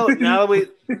let's go now that we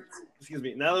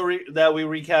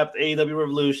recapped AEW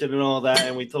Revolution and all that,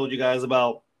 and we told you guys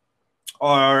about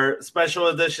our special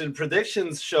edition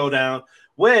predictions showdown,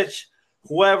 which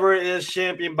whoever is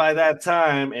champion by that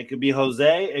time, it could be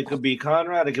Jose, it could be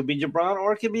Conrad, it could be Jabron,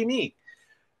 or it could be me,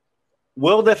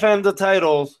 will defend the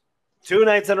titles 2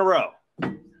 nights in a row.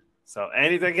 So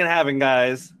anything can happen,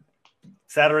 guys.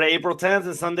 Saturday, April 10th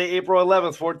and Sunday, April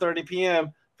 11th, 4:30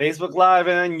 p.m. Facebook Live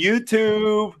and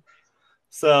YouTube.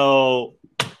 So,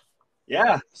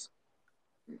 yeah.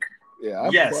 Yeah. I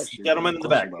have a Yes, question. gentlemen in the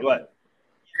back. What?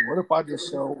 What if I just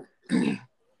show?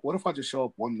 What if I just show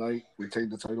up one night, retain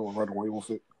the title, and run away with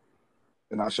it,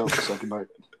 and I show up the second night?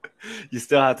 You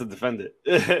still have to defend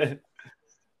it.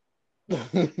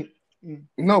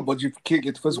 No, but you can't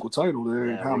get the physical title. Then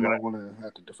Yeah, how am I going to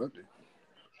have to defend it?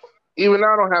 Even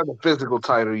I don't have the physical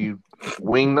title, you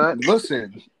wingnut.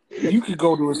 Listen, you could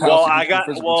go to his house. Well, and I get got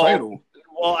the physical title.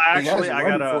 Well, actually, it I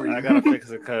ready for you. gotta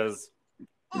fix it because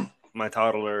my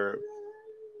toddler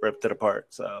ripped it apart.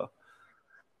 So,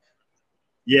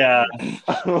 yeah.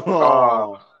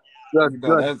 Oh, No,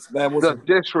 that was the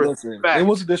disrespect. listen, it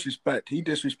was a disrespect. He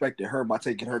disrespected her by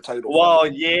taking her title. Well,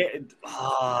 yeah.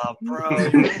 Oh, bro.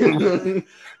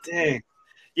 Dang.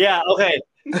 Yeah. Okay.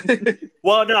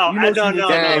 Well, no, You know no.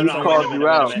 Yeah, he called you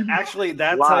out. Actually,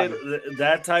 that Why?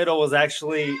 title was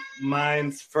actually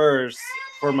mine's first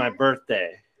for my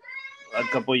birthday a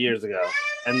couple years ago,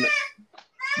 and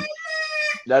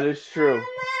That is true.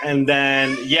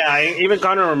 even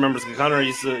Connor remembers. Connor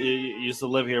used to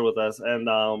live here with us, and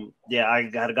I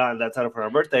had gotten that title for my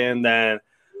birthday, and then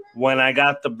when I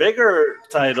got the bigger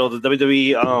title, the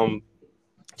WWE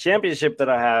championship that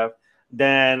I have,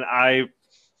 then I.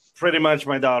 Pretty much,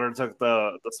 my daughter took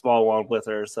the small one with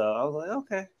her, so I was like,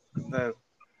 okay. And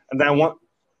then one.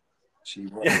 She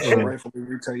rightfully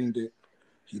retained it.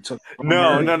 He took.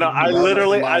 No. I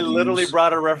literally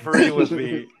brought a referee with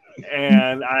me,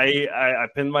 and I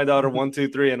pinned my daughter 1, 2,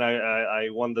 3, and I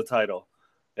won the title.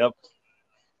 Yep.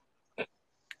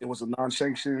 It was a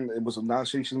non-sanctioned. It was a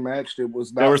non-sanctioned match. It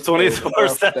was not. There was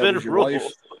 24/7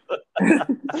 rules.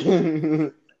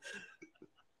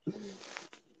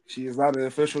 She is not an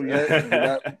official yet. Do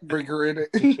not bring her in it.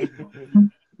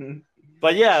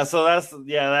 But yeah, so that's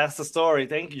the story.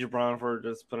 Thank you, Jabron, for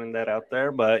just putting that out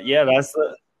there. But yeah, that's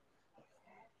the.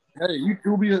 Hey, you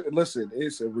threw me. Listen,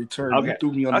 it's a return. Okay. You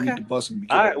threw me underneath the bus. And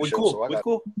All right, we cool. We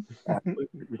cool.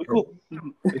 We cool.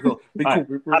 We cool.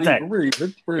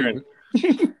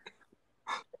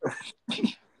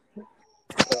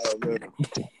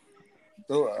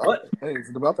 What? Hey, is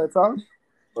it about that time?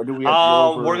 Or do we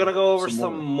we're gonna go over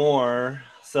some more.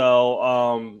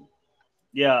 So,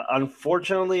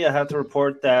 unfortunately, I have to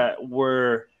report that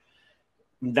we're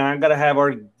not gonna have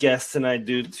our guest tonight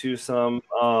due to some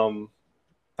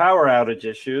power outage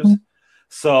issues.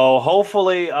 So,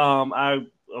 hopefully, I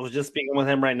was just speaking with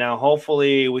him right now.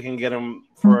 Hopefully, we can get him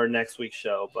for our next week's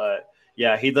show. But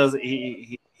yeah, he does.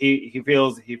 He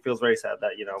feels very sad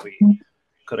that we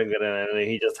couldn't get in, and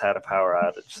he just had a power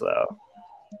outage. So.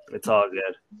 It's all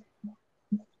good.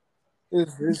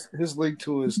 His link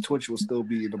to his Twitch will still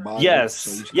be in the bio. Yes,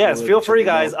 so yes. Feel free,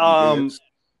 guys.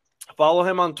 Follow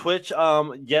him on Twitch.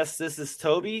 Yes, this is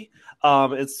Toby.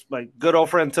 It's my good old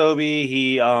friend Toby.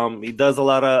 He does a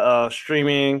lot of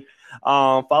streaming.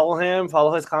 Follow him.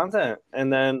 Follow his content,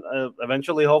 and then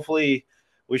eventually, hopefully,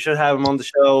 we should have him on the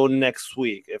show next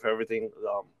week if everything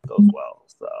goes well.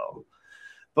 So,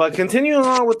 but continuing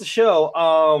on with the show.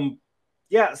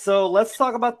 Yeah, so let's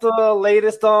talk about the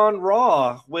latest on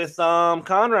Raw with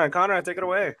Conrad. Conrad, take it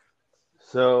away.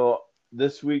 So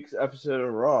this week's episode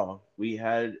of Raw, we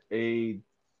had the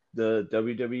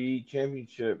WWE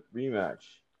Championship rematch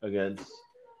against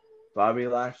Bobby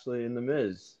Lashley and The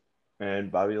Miz, and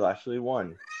Bobby Lashley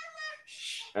won.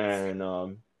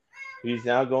 And he's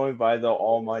now going by the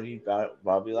almighty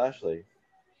Bobby Lashley.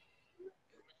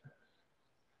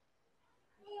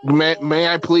 May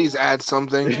I please add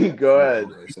something? Go ahead.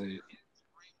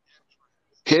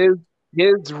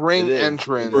 His ring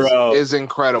entrance is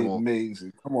incredible.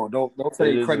 Amazing. Come on, don't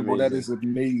say incredible. That is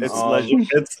amazing.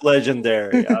 It's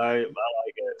legendary. I like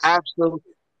it.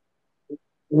 Absolutely.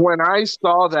 When I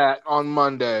saw that on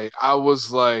Monday, I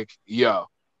was like, "Yo,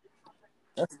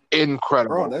 that's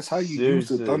incredible, bro." That's how you use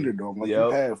the Thunderdome. Like you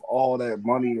have all that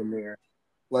money in there.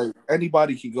 Like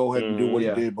anybody can go ahead and do what he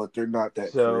did, but they're not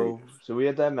that. So we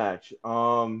had that match.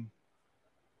 Then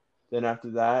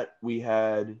after that, we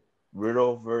had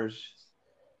Riddle versus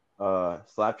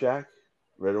Slapjack,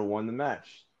 Riddle won the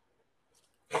match.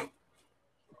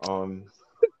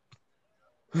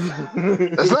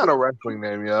 That's not a wrestling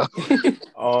name, yo.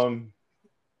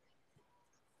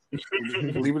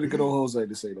 Leave it to good old Jose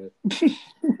to say that.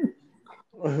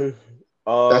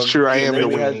 That's true. I am and then the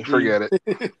we had weenie. Forget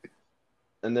it.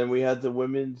 And then we had the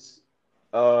women's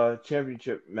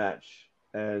championship match,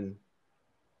 and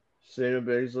Shayna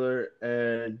Baszler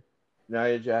and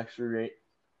Nia Jax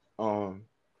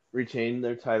retained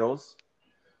their titles.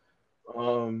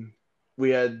 We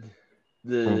had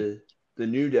the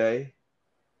New Day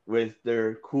with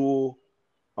their cool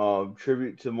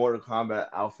tribute to Mortal Kombat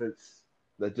outfits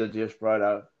that they just brought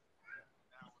out.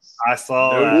 I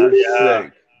saw Those that. are Yeah.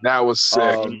 sick. That was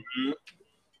sick.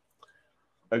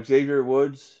 Xavier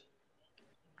Woods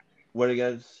went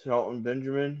against Shelton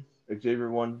Benjamin. Xavier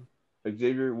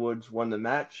Woods won the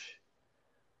match.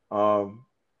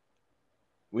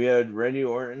 We had Randy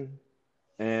Orton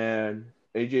and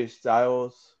AJ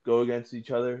Styles go against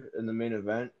each other in the main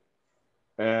event.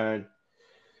 And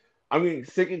I'm getting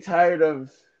sick and tired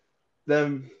of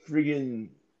them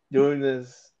freaking doing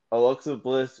this Alexa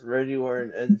Bliss, Randy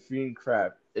Orton, and Fiend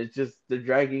crap. It's just they're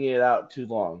dragging it out too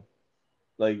long.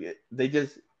 Like they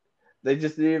just need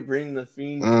to bring the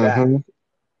Fiend back. Not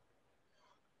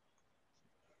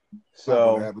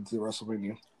So gonna happen to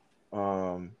WrestleMania.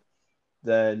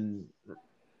 Then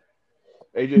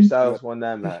AJ Styles won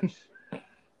that match.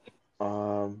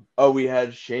 We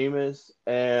had Sheamus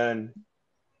and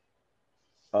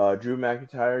Drew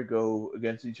McIntyre go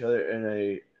against each other in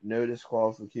a no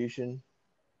disqualification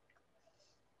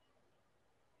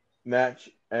match,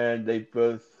 and they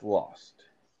both lost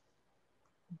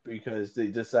because they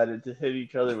decided to hit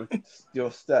each other with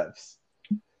steel steps.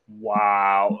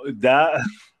 Wow. That.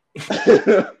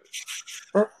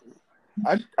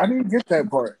 I didn't get that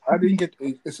part. I didn't get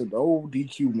it's an old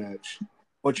DQ match,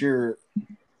 but you're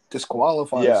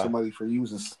disqualifying somebody for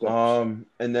using steps.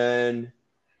 And then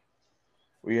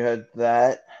we had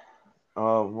that.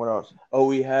 What else? Oh,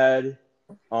 we had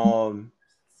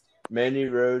Mandy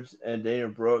Rhodes and Dana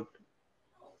Brooke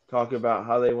talk about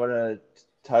how they want a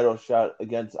title shot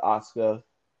against Asuka.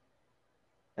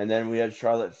 And then we had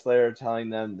Charlotte Flair telling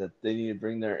them that they need to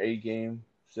bring their A game.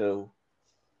 So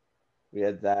we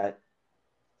had that.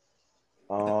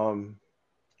 So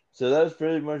that was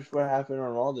pretty much what happened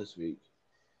on Raw this week.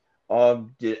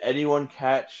 Did anyone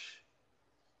catch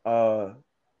I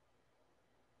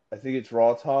think it's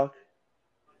Raw Talk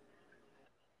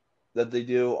that they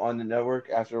do on the network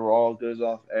after Raw goes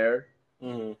off air?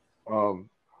 Mm-hmm.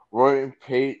 Roy and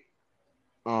Pate,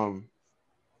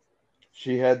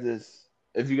 she had this,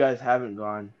 if you guys haven't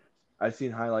gone, I've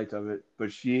seen highlights of it,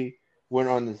 but she went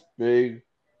on this big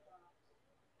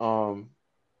old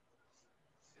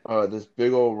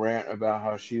rant about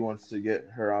how she wants to get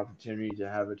her opportunity to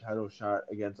have a title shot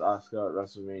against Asuka at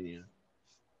WrestleMania.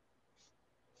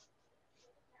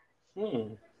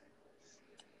 Well,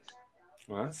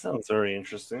 that sounds very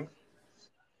interesting.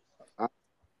 I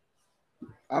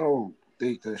don't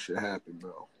think that should happen,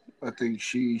 though. I think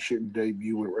she shouldn't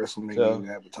debut at WrestleMania and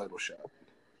have a title shot.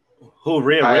 Who,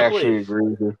 Rhea Ripley? I actually agree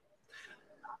with you.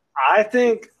 I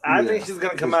think she's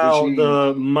gonna come out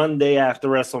the Monday after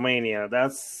WrestleMania.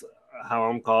 That's how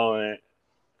I'm calling it,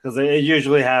 because it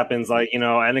usually happens. Like,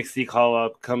 NXT call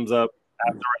up comes up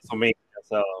after WrestleMania.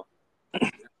 So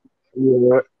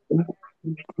yeah,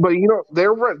 but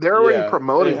they're already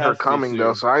promoting her coming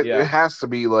though, so it has to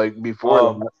be like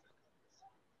before that.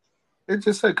 It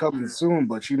just said coming soon,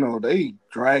 but they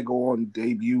drag on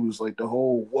debuts like the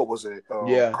whole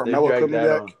Carmella coming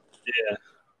back. Yeah.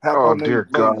 Oh dear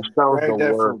God, that was the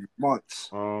worst. For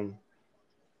months.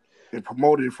 They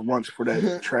promoted it for months for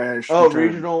that trash.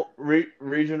 Regional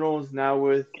is now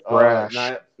with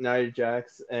Nia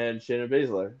Jax and Shayna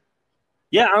Baszler.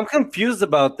 Yeah, I'm confused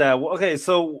about that. Okay,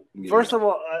 so first of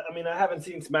all, I haven't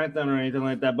seen SmackDown or anything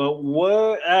like that, but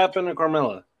what happened to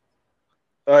Carmella?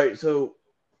 All right, so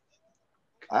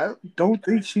I don't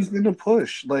think she's gonna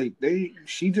push. Like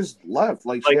she just left.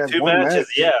 Like she had 2 one matches,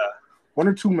 match. 1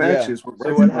 or 2 matches. Yeah.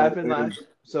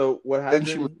 So what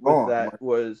happened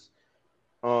was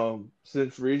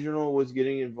since Regional was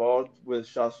getting involved with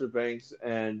Sasha Banks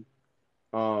and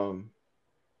her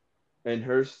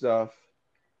stuff,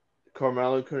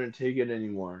 Carmella couldn't take it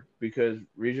anymore because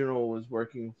Regional was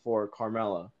working for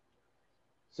Carmella.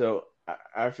 So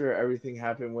after everything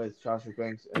happened with Sasha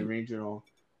Banks and Regional,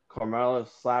 Carmella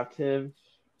slapped him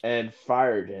and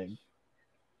fired him.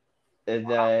 And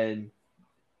then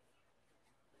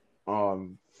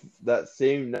that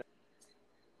same night,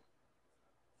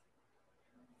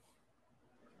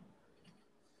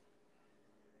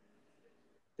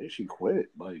 Did she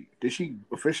quit? Like, did she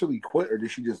officially quit, or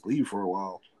did she just leave for a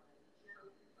while?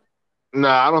 No,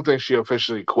 I don't think she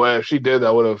officially quit. If she did,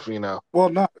 that would have, Well,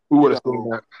 not we would have seen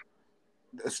that.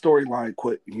 a storyline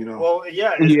quit. Well,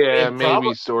 yeah, Yeah, maybe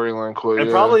storyline quit.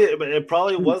 It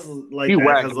probably was like He that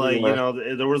whacked because, like,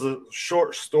 anyway. there was a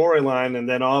short storyline, and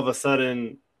then all of a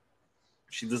sudden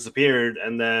she disappeared,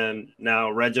 and then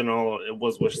now Reginald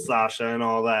was with Sasha and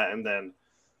all that, and then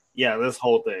this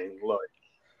whole thing. Like,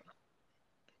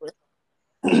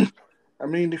 I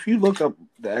mean, if you look up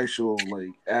the actual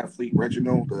athlete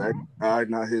Reginald, the guy,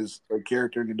 not his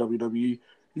character in the WWE,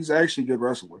 he's actually a good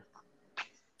wrestler.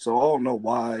 So I don't know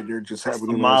why they're just having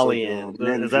him Somalian.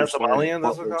 As Is that Somalian?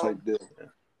 That's what it's called? Type deal.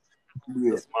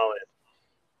 Yeah. Somalian.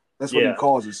 That's what he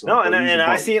calls himself. No, and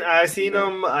I seen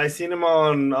him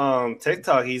on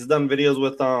TikTok. He's done videos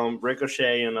with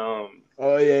Ricochet and Oh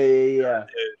yeah.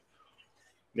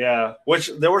 Yeah, which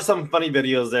there were some funny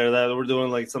videos there that were doing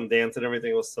like some dance and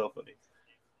everything. It was so funny.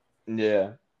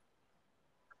 Yeah.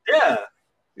 Yeah,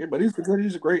 but he's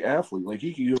a great athlete. Like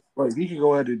he could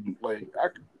go ahead and I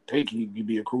could take he could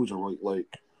be a cruiserweight,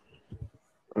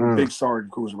 big star in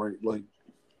cruiserweight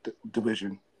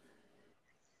division.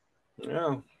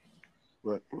 Yeah.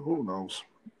 But who knows?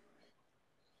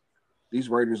 These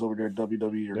writers over there at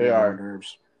WWE are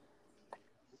nerves.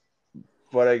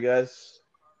 But I guess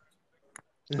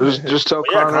just tell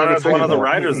Connor's one of the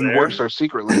writers there. Works there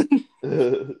secretly.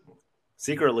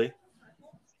 Secretly.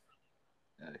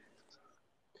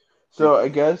 So I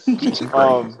guess it's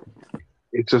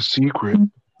a secret.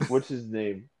 What's his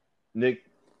name? Nick.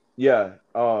 Yeah.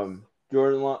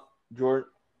 Jordan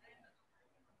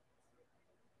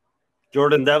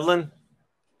Devlin.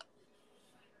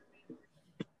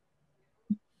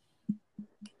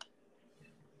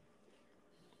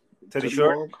 Teddy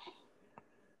Short.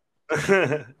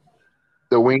 The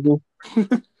Wingy.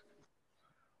 The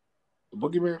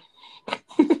Boogeyman.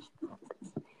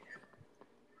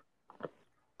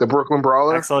 The Brooklyn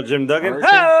Brawler. I saw Jim Duggan.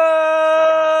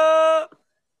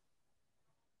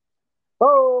 Oh!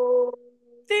 No,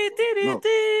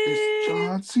 it's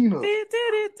John Cena.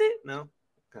 No.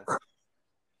 Okay.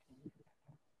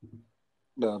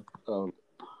 No.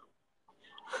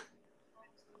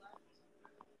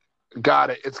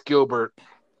 Got it. It's Gilbert.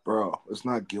 Bro, it's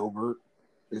not Gilbert.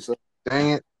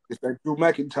 Dang it. It's that Drew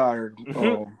McIntyre.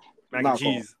 Mac and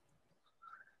cheese.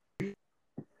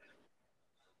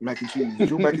 Mac and cheese.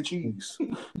 Drew Mac and cheese.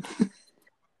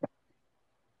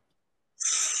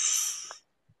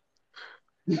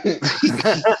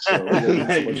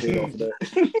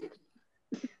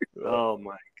 Oh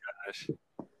my gosh.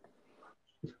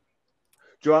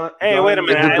 Hey, wait a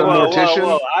minute.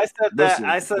 Whoa. I said that. Listen,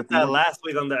 I said that last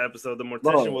week on the episode. The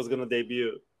Mortician was going to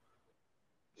debut.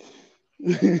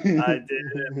 I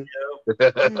did.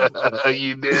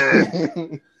 You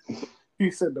did. He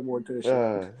said the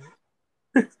Mortician.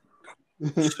 Right?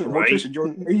 Mortician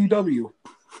joined AEW.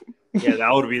 Yeah,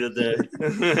 that would be the day.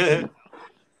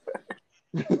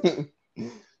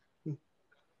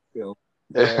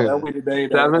 That would be the day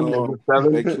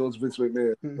that kills Vince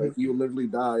McMahon. Like, he'll literally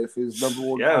die if his number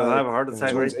one. Yeah, I have a heart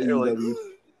attack right there.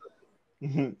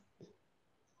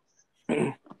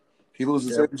 He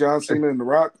loses to John Cena and The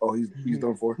Rock. Oh, he's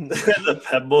done for. The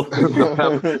Pebble.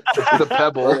 The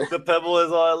Pebble. The Pebble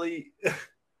is all elite.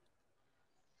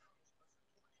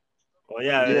 Well,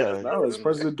 yeah. No, it's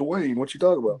President Dwayne. What you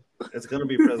talking about? It's gonna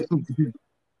be President.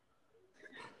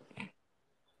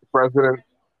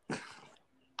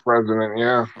 President,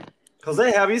 yeah.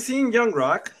 Jose, have you seen Young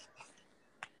Rock?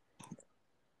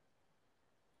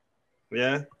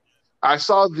 Yeah. I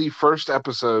saw the first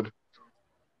episode.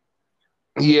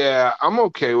 Yeah, I'm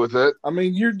okay with it. I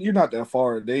mean, you're not that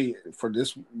far.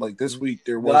 This week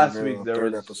there was last week there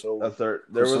third was episode. There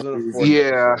was a fourth.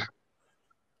 Yeah. Episode.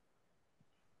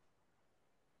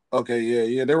 Okay,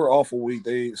 yeah. They were awful week.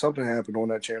 Something happened on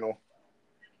that channel.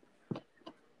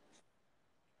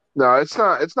 No, it's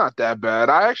not that bad.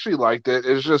 I actually liked it.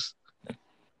 It's just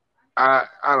I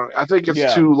think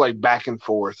it's too back and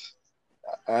forth.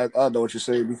 I know what you're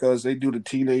saying, because they do the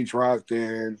teenage Rock,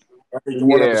 and I think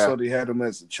one episode they had him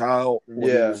as a child when he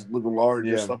was living large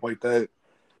and stuff like that.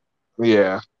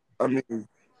 Yeah. I mean,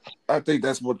 I think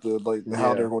that's what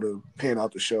how they're going to pan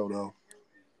out the show, though.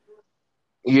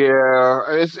 Yeah,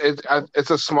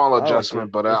 it's a small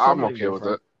adjustment, but I'm okay with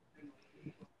it.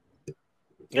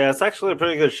 Yeah, it's actually a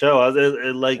pretty good show.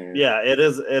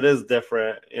 It is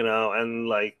different,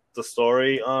 and the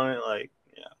story on it,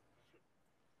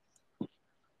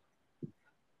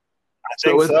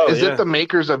 Is it the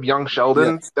makers of Young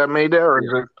Sheldon that made it, or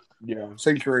is it?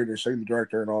 Same creator, same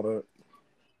director, and all that.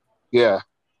 Yeah.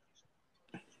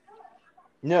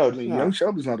 No, I it's mean, not. Young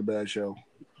Sheldon's not a bad show.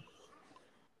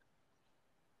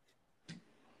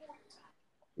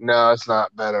 No, it's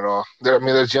not bad at all.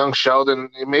 There's Young Sheldon.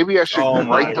 Maybe I should Oh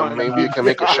my write them. Maybe God. you can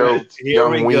make a show. Here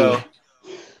Young we go.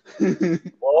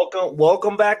 Weenie.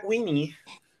 Welcome back, Weenie.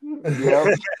 Yeah.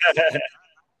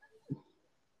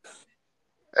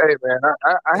 Hey man,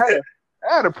 I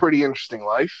had a pretty interesting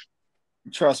life.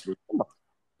 Trust me.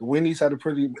 The Winnie's had a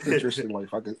pretty interesting life.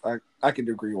 I could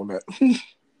agree on that.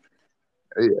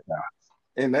 Yeah.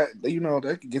 And that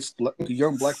that gets the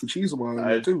young black machismo in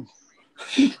there too.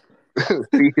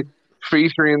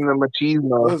 Featuring the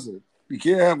machismo. Listen, you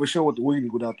can't have a show with the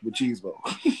Weenie without the machismo.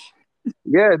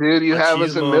 Yeah, dude, you have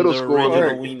us in Machismo, middle the school.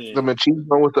 original The Weenie.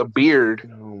 machismo with a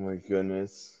beard. Oh my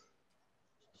goodness.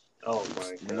 Oh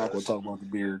my We're not going God. to talk about the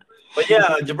beard. But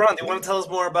yeah, Jabron, do you want to tell us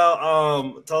more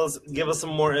about give us some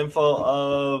more info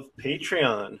of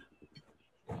Patreon?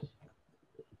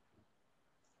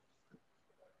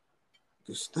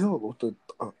 It's still with the.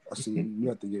 I see you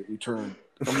have to get returned.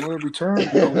 I'm going to return.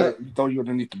 You throw you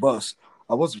underneath the bus.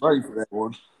 I wasn't ready for that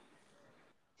one.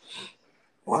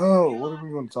 Wow, what are we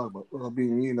going to talk about? Well, I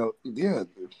mean, the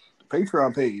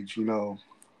Patreon page,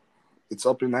 it's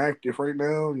up and active right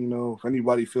now. If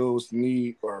anybody feels the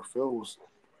need or feels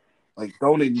like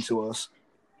donating to us,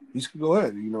 you can go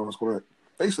ahead. It's going to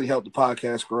basically help the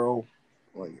podcast grow.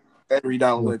 Like every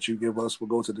dollar that you give us will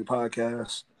go to the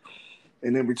podcast.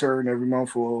 And in return, every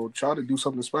month we'll try to do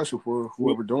something special for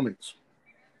whoever donates.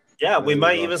 Yeah, we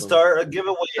might even start a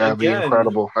giveaway That'd be again.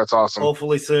 incredible. That's awesome.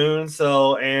 Hopefully soon.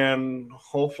 So, and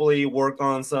hopefully work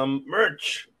on some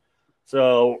merch.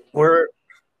 So we're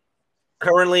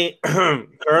currently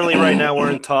right now we're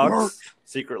in talks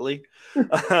secretly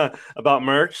about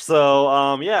merch.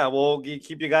 So yeah, we'll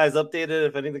keep you guys updated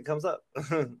if anything comes up.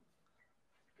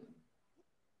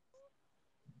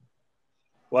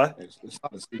 What? It's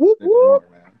not a secret anymore,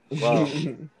 man. Wow.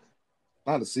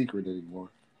 Not a secret anymore.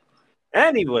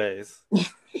 Anyways.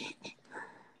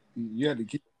 You had to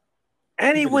keep.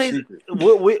 Anyways,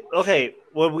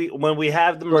 when we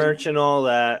have the merch and all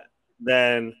that,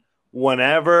 then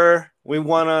whenever we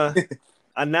want to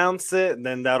announce it,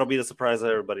 then that'll be the surprise to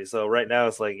everybody. So right now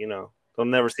it's like, they'll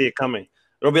never see it coming.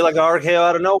 It'll be like an RKO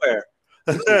out of nowhere.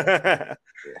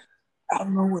 Out of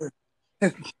nowhere.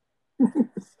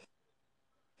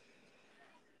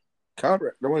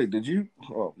 Conrad, no wait, did you?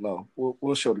 Oh no,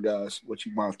 we'll show the guys what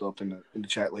you mouthed up in the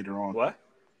chat later on. What?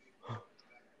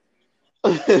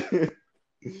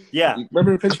 Yeah.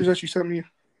 Remember the pictures that you sent me?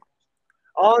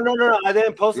 Oh no! I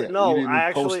didn't post it. Yeah, No, you didn't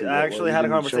I post it yet. actually Well, had a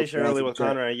you didn't show conversation guys earlier in with the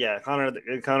chat. Connor. Yeah,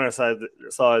 Connor saw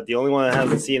it. The only one that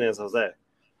hasn't seen it is Jose.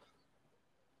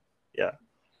 Yeah.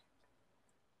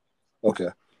 Okay.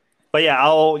 But yeah,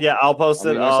 I'll post it.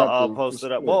 I mean, that's I'll something- post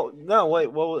it up. yeah. Well, no, wait.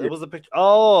 It was the picture.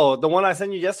 Oh, the one I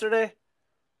sent you yesterday.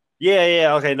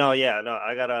 Yeah. Okay, no.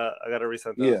 I gotta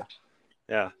resend those.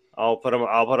 Yeah. I'll put them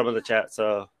in the chat.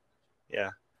 So,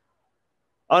 yeah.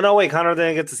 Oh no, wait. Connor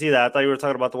didn't get to see that. I thought you were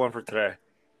talking about the one for today.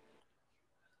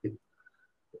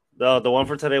 The one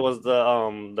for today was the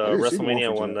didn't see the one WrestleMania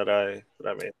for one today. that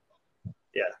I made.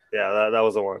 Yeah, that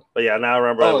was the one. But yeah, now I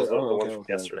remember it was the one from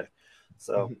yesterday.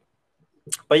 So,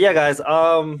 but yeah, guys.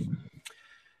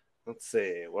 Let's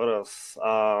see what else.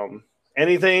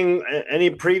 Any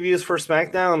previews for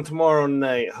SmackDown tomorrow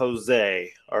night,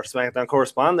 Jose, our SmackDown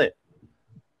correspondent?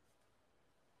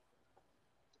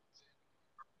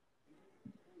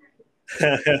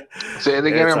 Say it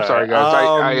again. I'm sorry, guys.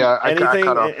 I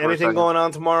cut off. Anything going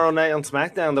on tomorrow night on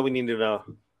SmackDown that we need to know?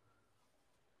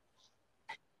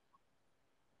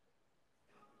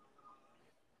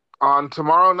 On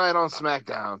tomorrow night on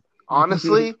SmackDown.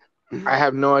 Honestly, I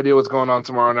have no idea what's going on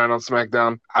tomorrow night on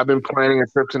SmackDown. I've been planning a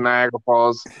trip to Niagara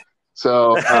Falls.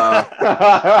 So, the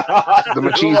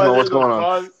machismo, what's going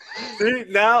on? See,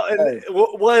 now,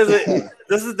 what is it?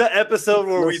 This is the episode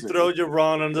where we throw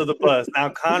Jabron under the bus. Now,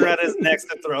 Conrad is next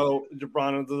to throw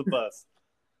Jabron under the bus.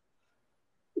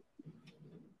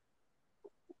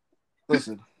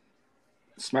 Listen,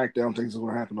 SmackDown things are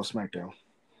going to happen on SmackDown.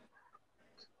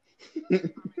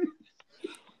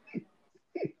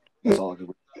 That's all I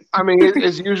can. I mean,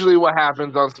 it's usually what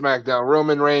happens on SmackDown.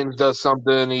 Roman Reigns does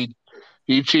something.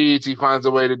 He cheats. He finds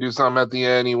a way to do something at the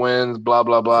end. He wins. Blah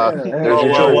blah blah.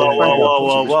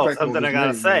 Whoa! Something I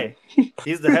gotta say.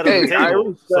 He's the head of the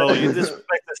table. So you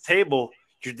disrespect this table.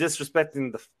 You're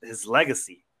disrespecting his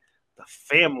legacy, the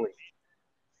family.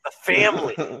 The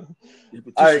family.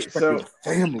 All right, so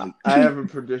family. I have a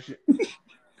prediction.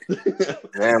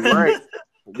 Damn right.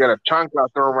 You got a chunk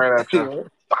out there right at you.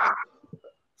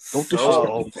 Don't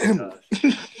disrespect the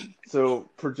family. So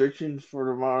predictions for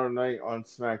tomorrow night on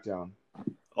SmackDown.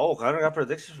 Oh, Connor got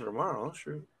predictions for tomorrow. Oh,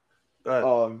 shoot.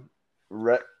 Go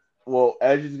ahead.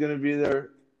 Edge is gonna be there.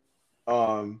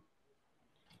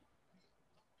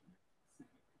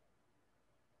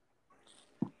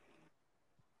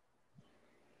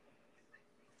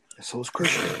 So is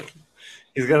Christian.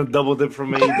 He's gonna double dip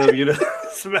from AEW to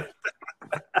SmackDown.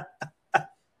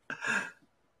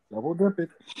 Double dip it.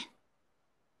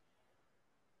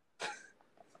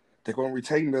 They're going to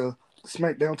retain the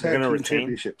SmackDown Tag Team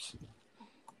Championships.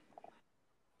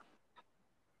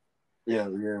 Yeah,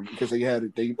 because they had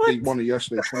it. They won it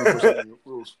yesterday. 20%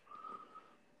 rules.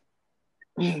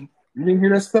 You didn't hear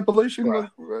that stipulation?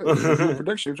 Like,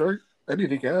 predictions, right?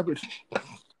 Anything can happen.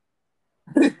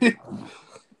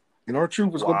 And our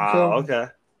troop was going to become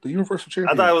the Universal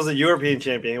Champion. I thought it was a European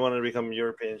champion. He wanted to become a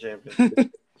European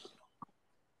champion.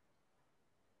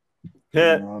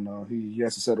 No. He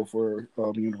has to settle for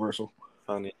Universal.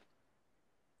 Funny.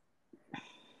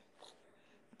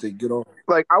 They get on.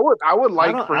 Like I would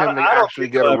like for him to actually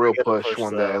get a real push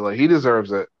one day. Like he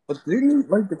deserves it. But didn't he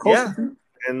like the coach?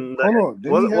 And hold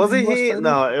on, wasn't he?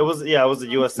 No, it was the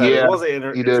U.S. title. Yeah, it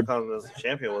wasn't Intercontinental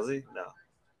champion, was he?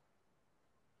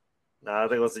 No, I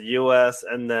think it was the U.S.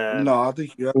 and then I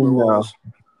think it was.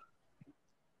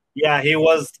 Yeah, he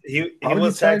was. He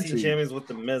was tag team champions with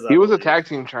the Miz. He was a tag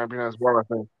team champion as well, I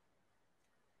think.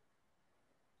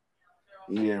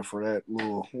 Yeah, for that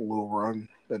little run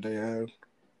that they had,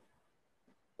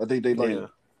 I think they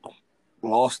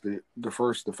lost it the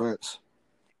first defense.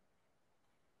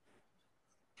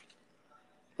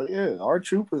 But yeah,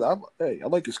 R-Truth is. I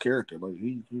like his character. Like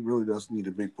he really does need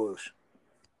a big push.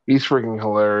 He's freaking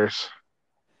hilarious.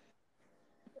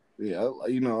 Yeah, I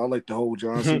like the whole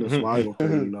John Cena smile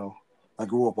thing. I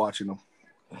grew up watching him.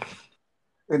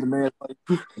 And the man,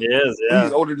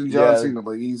 he's older than John Cena.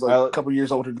 Like he's a couple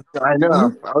years older than John Cena. I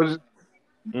know. I was.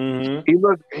 He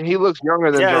looks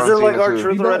younger than John Cena. Is it like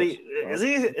R-Truth already? Is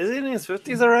he in his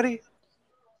 50s already?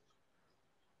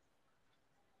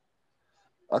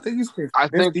 I think he's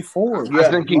 54. I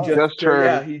think he just turned.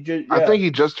 I think he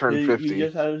just turned 50. He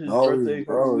just had his birthday a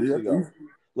couple weeks ago.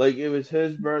 Like it was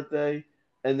his birthday,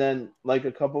 and then like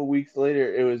a couple weeks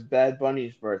later, it was Bad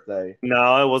Bunny's birthday.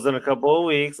 No, it wasn't a couple of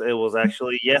weeks. It was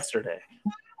actually yesterday.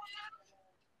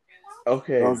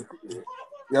 Okay.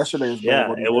 Yesterday was Bad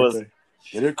Bunny's birthday.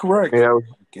 Get it correct. Yeah.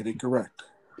 Get it correct.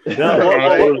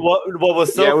 No, what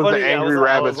was so was funny? the Angry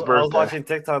Rabbit's birthday. I was watching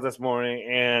TikTok this morning,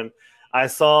 and I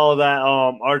saw that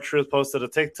R-Truth posted a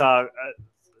TikTok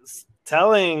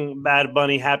telling Bad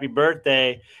Bunny happy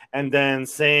birthday and then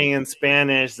saying in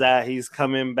Spanish that he's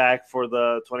coming back for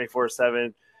the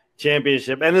 24/7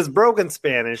 championship. And it's broken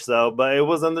Spanish, though, but it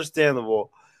was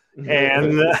understandable.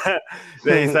 And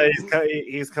then he said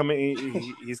he's coming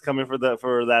for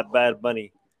that Bad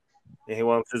Bunny. And he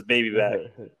wants his baby back.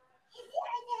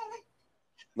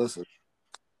 Listen.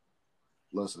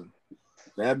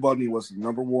 Bad Bunny was the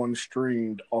 #1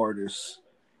 streamed artist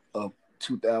of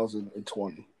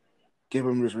 2020. Give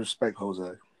him his respect,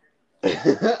 Jose.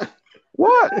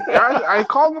 What? I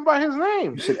called him by his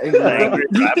name. You said Angry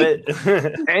Rabbit.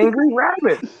 Angry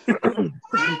Rabbit.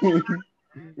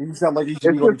 You sound like he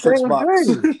should be on the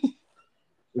Xbox.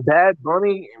 Bad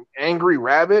Bunny, Angry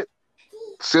Rabbit,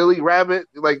 Silly Rabbit.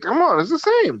 Like, come on, it's the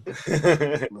same.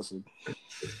 Listen,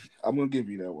 I'm going to give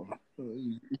you that one.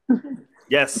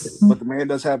 Yes. But the man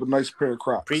does have a nice pair of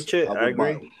Crocs. Preach it. I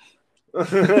agree.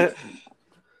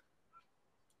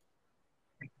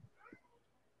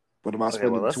 But am I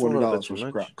spending $20 for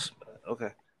some Crocs? Okay.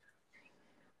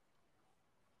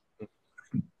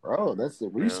 Bro, that's the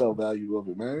resale value of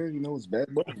it, man. It's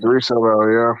Bad Bunny. The resale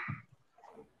value, yeah.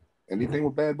 Anything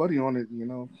with Bad Bunny on it,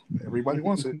 everybody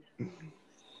wants it.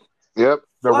 Yep.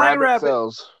 The rabbit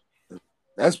sells.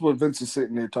 That's what Vince is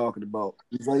sitting there talking about.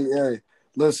 He's like, hey,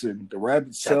 listen, the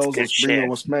rabbit sells. Let's bring it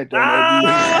on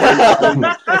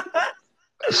SmackDown.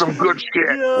 Some good shit.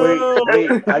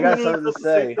 Wait, I got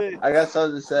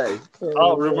something to say.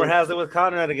 Oh, rumor has it with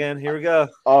Conrad again. Here we go.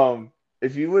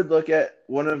 If you would look at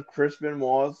one of Chris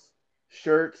Benoit's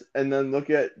shirts and then look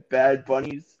at Bad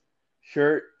Bunny's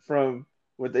shirt from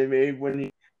what they made when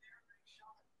he.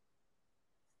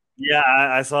 Yeah,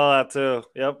 I saw that too.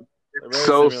 Yep.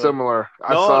 So similar.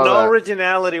 No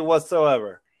originality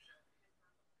whatsoever.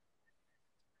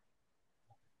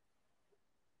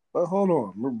 But hold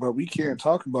on, but we can't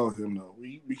talk about him though.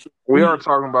 We are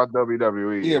talking about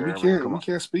WWE. Yeah, we can't. We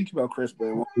can't speak about Chris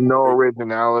Benoit. No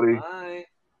originality.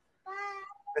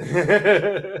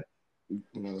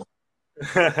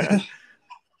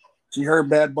 She heard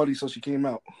Bad Bunny, so she came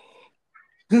out.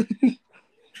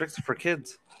 Tricks for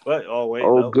kids. What? Oh wait.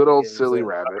 Oh, good old Silly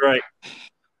Rabbit. Right.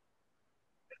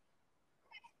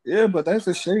 Yeah, but that's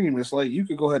a shame. It's like you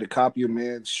could go ahead and copy a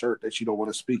man's shirt that you don't want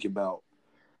to speak about,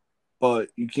 but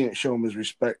you can't show him his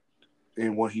respect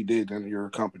in what he did in your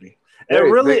company. It Hey,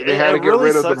 really, they had it to get really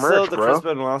rid of the sucks though merch, the Chris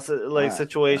bro. Benoit Ah,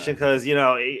 situation because he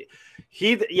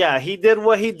did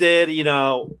what he did.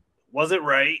 Wasn't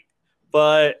right,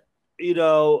 but you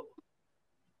know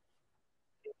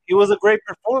he was a great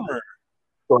performer.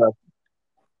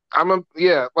 I'm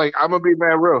gonna be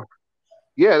mad real.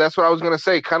 Yeah, that's what I was gonna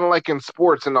say. Kind of like in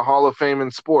sports, in the Hall of Fame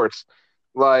in sports,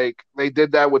 like they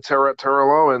did that with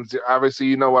Terrell Owens. Obviously,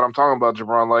 you know what I'm talking about,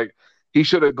 Jabron. Like he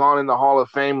should have gone in the Hall of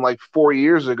Fame like 4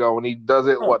 years ago, and he does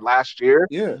it right. last year.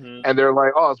 Yeah, Mhm. And they're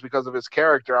like, "Oh, it's because of his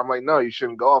character." I'm like, "No, you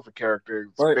shouldn't go off of character.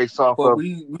 It's right. based off But of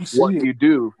we what see it. you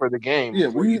do for the game, Yeah,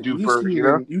 what you do we for see you it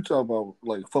know." in you talk about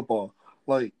like football.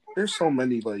 Like there's so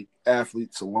many like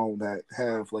athletes alone that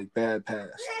have like bad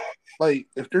past. Like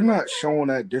if they're not showing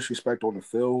that disrespect on the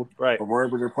field Right. or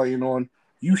wherever they're playing on,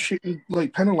 you shouldn't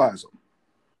like penalize them.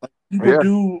 People Yeah,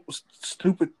 do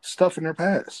stupid stuff in their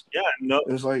past. Yeah. No.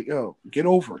 It's like, yo, get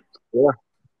over it. yeah,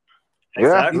 yeah.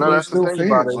 Exactly. No, People are that's the still thing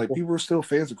about fans. it. Like people are still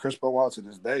fans of Chris Benoit to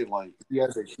this day. Like he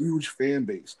has a huge fan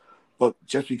base, but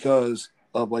just because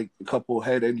of like a couple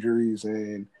head injuries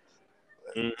and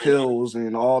Mhm. pills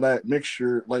and all that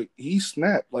mixture, like he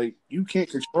snapped. Like you can't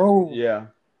control Yeah.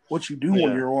 what you do when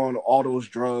Yeah. you're on all those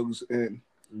drugs and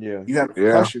Yeah. you have a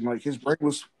Yeah, concussion. Like his brain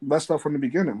was messed up from the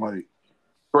beginning. Like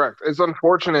correct. It's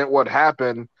unfortunate what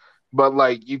happened, but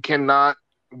like you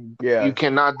Yeah.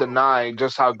 cannot deny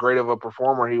just how great of a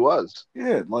performer he was.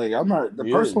 yeah, like I'm not the He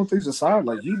is. personal things aside.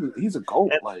 Like he's a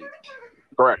goat. Like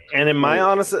Correct. And in my like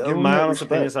honest give him my that honest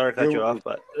opinion, respect. sorry to cut Give you off,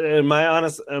 but in my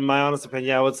honest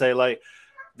opinion, I would say like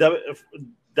that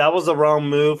that was a wrong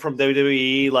move from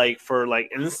WWE, like for like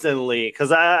instantly,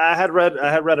 because I had read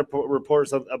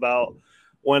reports about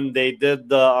when they did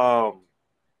the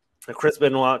Chris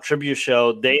Benoit tribute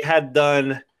show, they had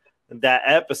done that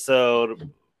episode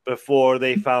before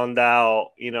they found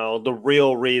out, the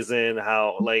real reason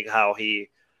how he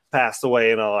passed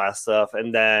away and all that stuff,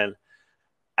 and then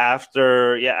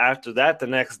after that, the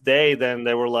next day, then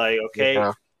they were like, okay,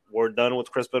 Yeah. we're done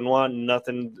with Chris Benoit,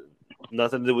 nothing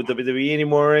to do with WWE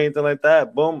anymore or anything like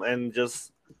that. Boom, and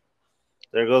just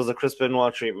there goes the Chris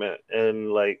Benoit treatment,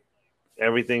 and like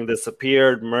everything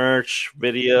disappeared, merch,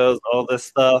 videos, all this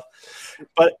stuff.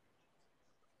 But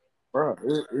bro,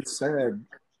 it's sad.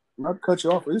 Not to cut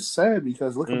you off. It's sad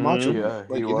because look at Macho Mhm. Man. Yeah,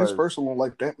 Like he in his was. personal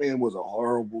life, that man was a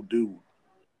horrible dude.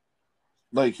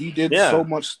 Like he did yeah, so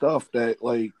much stuff that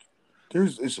like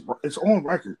it's on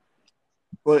record.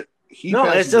 But he no,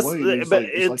 it's passes just, away and but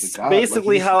it's like a it's god. Like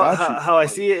basically he's how God how, treatment. how I Like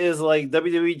see it is like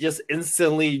WWE just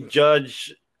instantly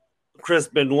judge Chris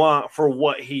Benoit for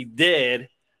what he did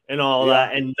and all Yeah.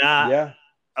 that, and not Yeah.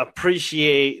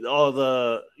 appreciate all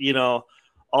the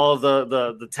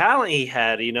talent he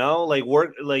had, like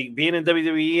work, like being in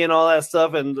WWE and all that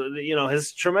stuff, and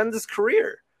his tremendous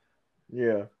career.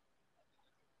 Yeah.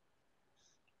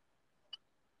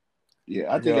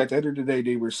 yeah, I think Yeah. at the end of the day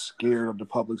they were scared of the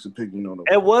public's opinion on him.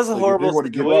 It was a Like if they horrible want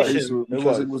to give was. face situation. to it It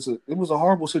because was. it was a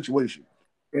horrible situation.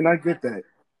 And I get that.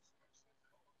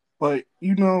 But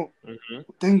Mhm.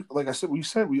 things like I said,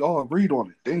 we all agreed on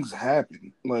it. Things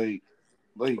happen. Like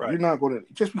Right. you're not gonna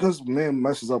just because a man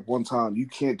messes up one time, you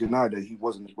can't deny that he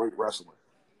wasn't a great wrestler.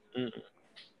 Mhm.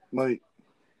 Like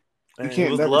you And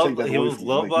can't never take that he away was from him.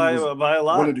 loved Like he was by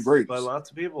one of the greatest. lots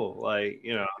of people. Like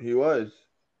He was.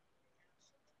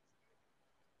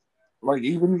 Like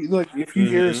even like if you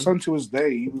hear his Mhm. son to his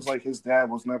day, he was like his dad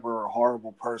was never a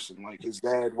horrible person. Like his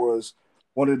dad was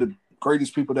one of the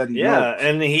greatest people that he Yeah, knows.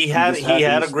 and he just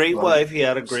had a his great like wife. He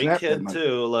had a great snap that kid night.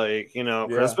 too. Like Chris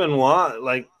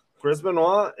Yeah. Chris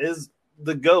Benoit is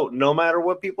the GOAT, no matter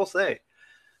what people say.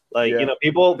 Like Yeah.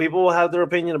 people will have their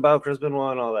opinion about Chris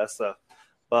Benoit and all that stuff,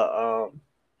 but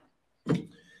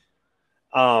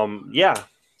yeah,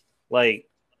 like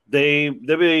they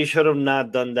WWE should have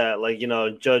not done that. Like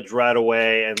judge right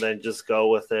away and then just go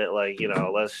with it. Like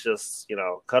let's just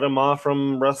cut him off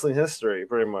from wrestling history,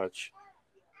 pretty much.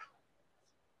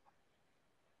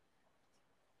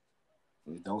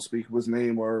 Don't speak of his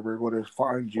name or we're going to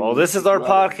find you. Well, this is our You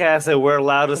out of here. podcast, and we're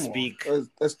allowed to Come on. speak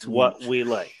That's too what much. we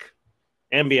like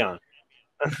and beyond.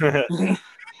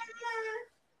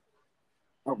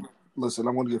 Listen,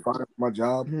 I want to get fired from my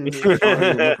job. I'm looking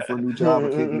for a new job. I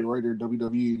can't be a writer in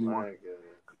WWE anymore.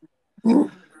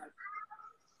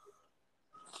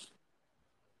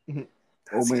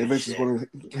 Oh man, Vince is going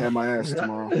to have my ass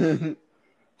tomorrow.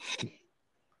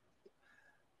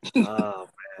 Oh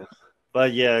man,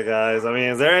 but yeah, guys. I mean,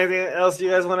 is there anything else you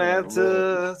guys want to add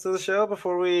to the show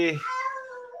before we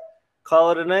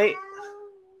call it a night?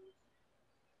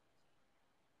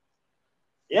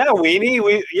 Yeah, Weenie.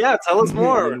 Tell us Yeah,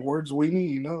 more. the words weenie,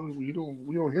 you know, we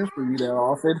don't hear from you that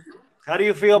often. How do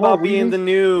you feel Come on, about being Weenie. the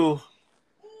new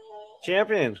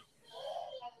champion?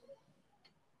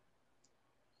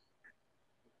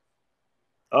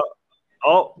 Oh,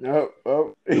 Oh,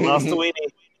 we lost to Weenie.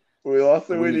 we lost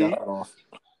the Weenie got Winnie. cut off.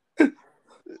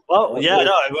 Well, yeah,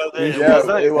 no, it Yeah, was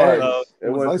nice. it was. So, It It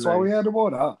was was nice while we nice. had him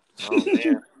on, huh? oh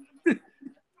man,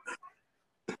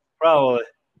 probably.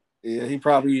 Yeah, he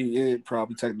probably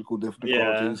technical Yeah,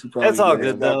 difficulties. He probably it's all good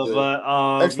have though. to But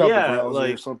X out the yeah, browser or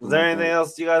like, something is there like anything that.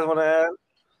 else you guys want to add?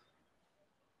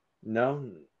 No,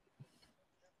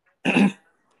 Yeah,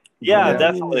 Yeah.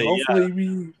 definitely. Hopefully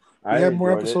we I have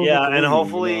more enjoyed it. episodes Yeah, with the and Weenie,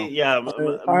 hopefully, you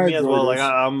know. I me as enjoyed well. Like, this.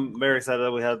 I'm very excited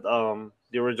that we had the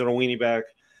original Weenie back,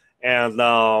 and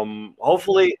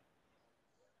hopefully,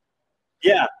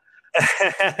 yeah.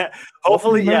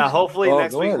 Hopefully next Go week,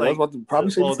 ahead. I was like, about to probably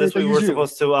say the well, same this week thing we're as you.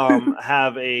 supposed to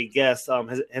have a guest.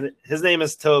 His name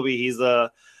is Toby. He's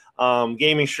a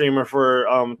gaming streamer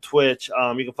for Twitch.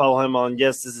 You can follow him on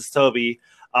Yes, This Is Toby.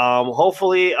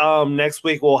 Hopefully next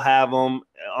week we'll have him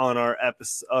on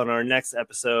our next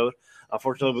episode.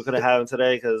 Unfortunately, we couldn't have him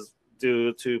today because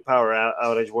due to power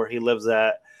outage where he lives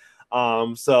at.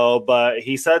 But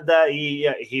he said that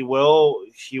he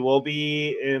will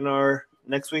be in our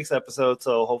next week's episode.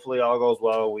 So hopefully all goes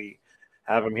well. We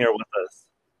have him here with us.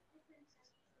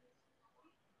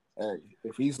 Hey,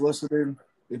 if he's listening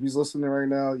right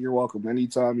now, you're welcome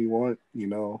anytime you want. You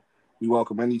know, we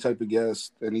welcome any type of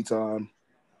guest anytime.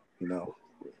 You know,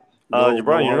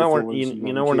 Jabron, you're hard not feelings, you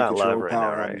we know we're can't not live control right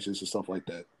power now, right? outages and stuff like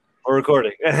that. We're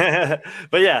recording,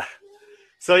 but yeah.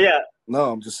 So yeah,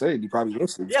 No, I'm just saying he probably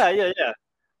listens. Yeah. I'm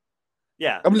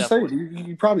just definitely. saying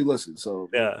he probably listens. So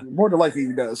Yeah. more than likely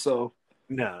he does. So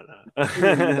No. no.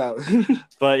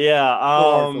 But yeah,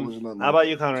 hard feelings, how nothing about like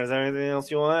you, that. Connor? Is there anything else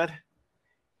you want to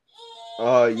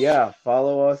add? Yeah.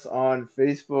 Follow us on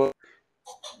Facebook,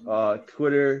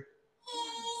 Twitter,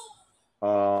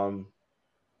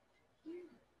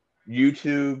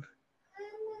 YouTube,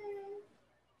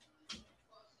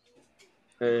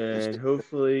 and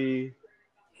hopefully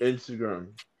Instagram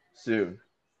soon.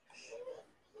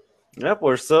 Yep,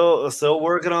 we're still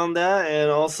working on that,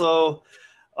 and also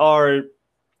our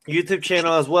YouTube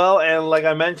channel as well. And like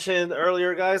I mentioned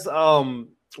earlier, guys,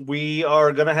 we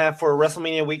are gonna have for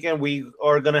WrestleMania weekend, we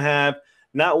are gonna have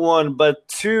not one but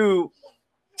two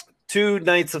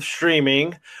nights of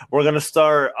streaming. We're gonna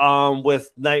start with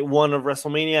night one of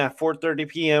WrestleMania at 4:30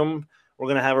 p.m. We're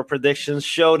gonna have a predictions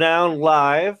showdown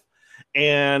live.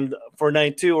 And for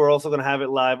night two, we're also going to have it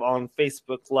live on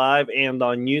Facebook Live and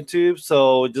on YouTube.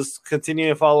 So just continue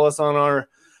to follow us on our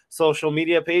social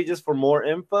media pages for more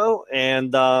info.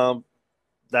 And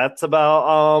that's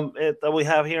about it that we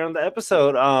have here on the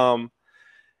episode.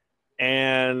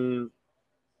 And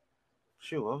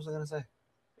shoot, what was I going to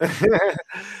say?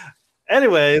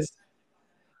 Anyways,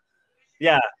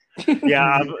 yeah.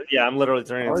 I'm literally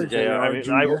turning into JR. I mean,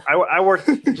 I worked,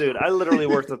 dude. I literally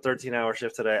worked a 13-hour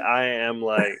shift today. I am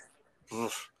like,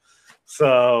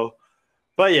 so,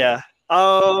 but yeah,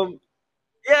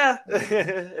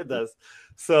 it does.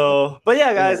 So, but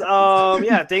yeah, guys,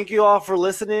 thank you all for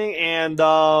listening, and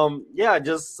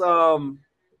just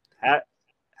hashtag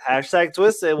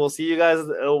Twisted. We'll see you guys.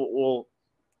 We'll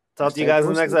talk to you guys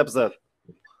in the next episode.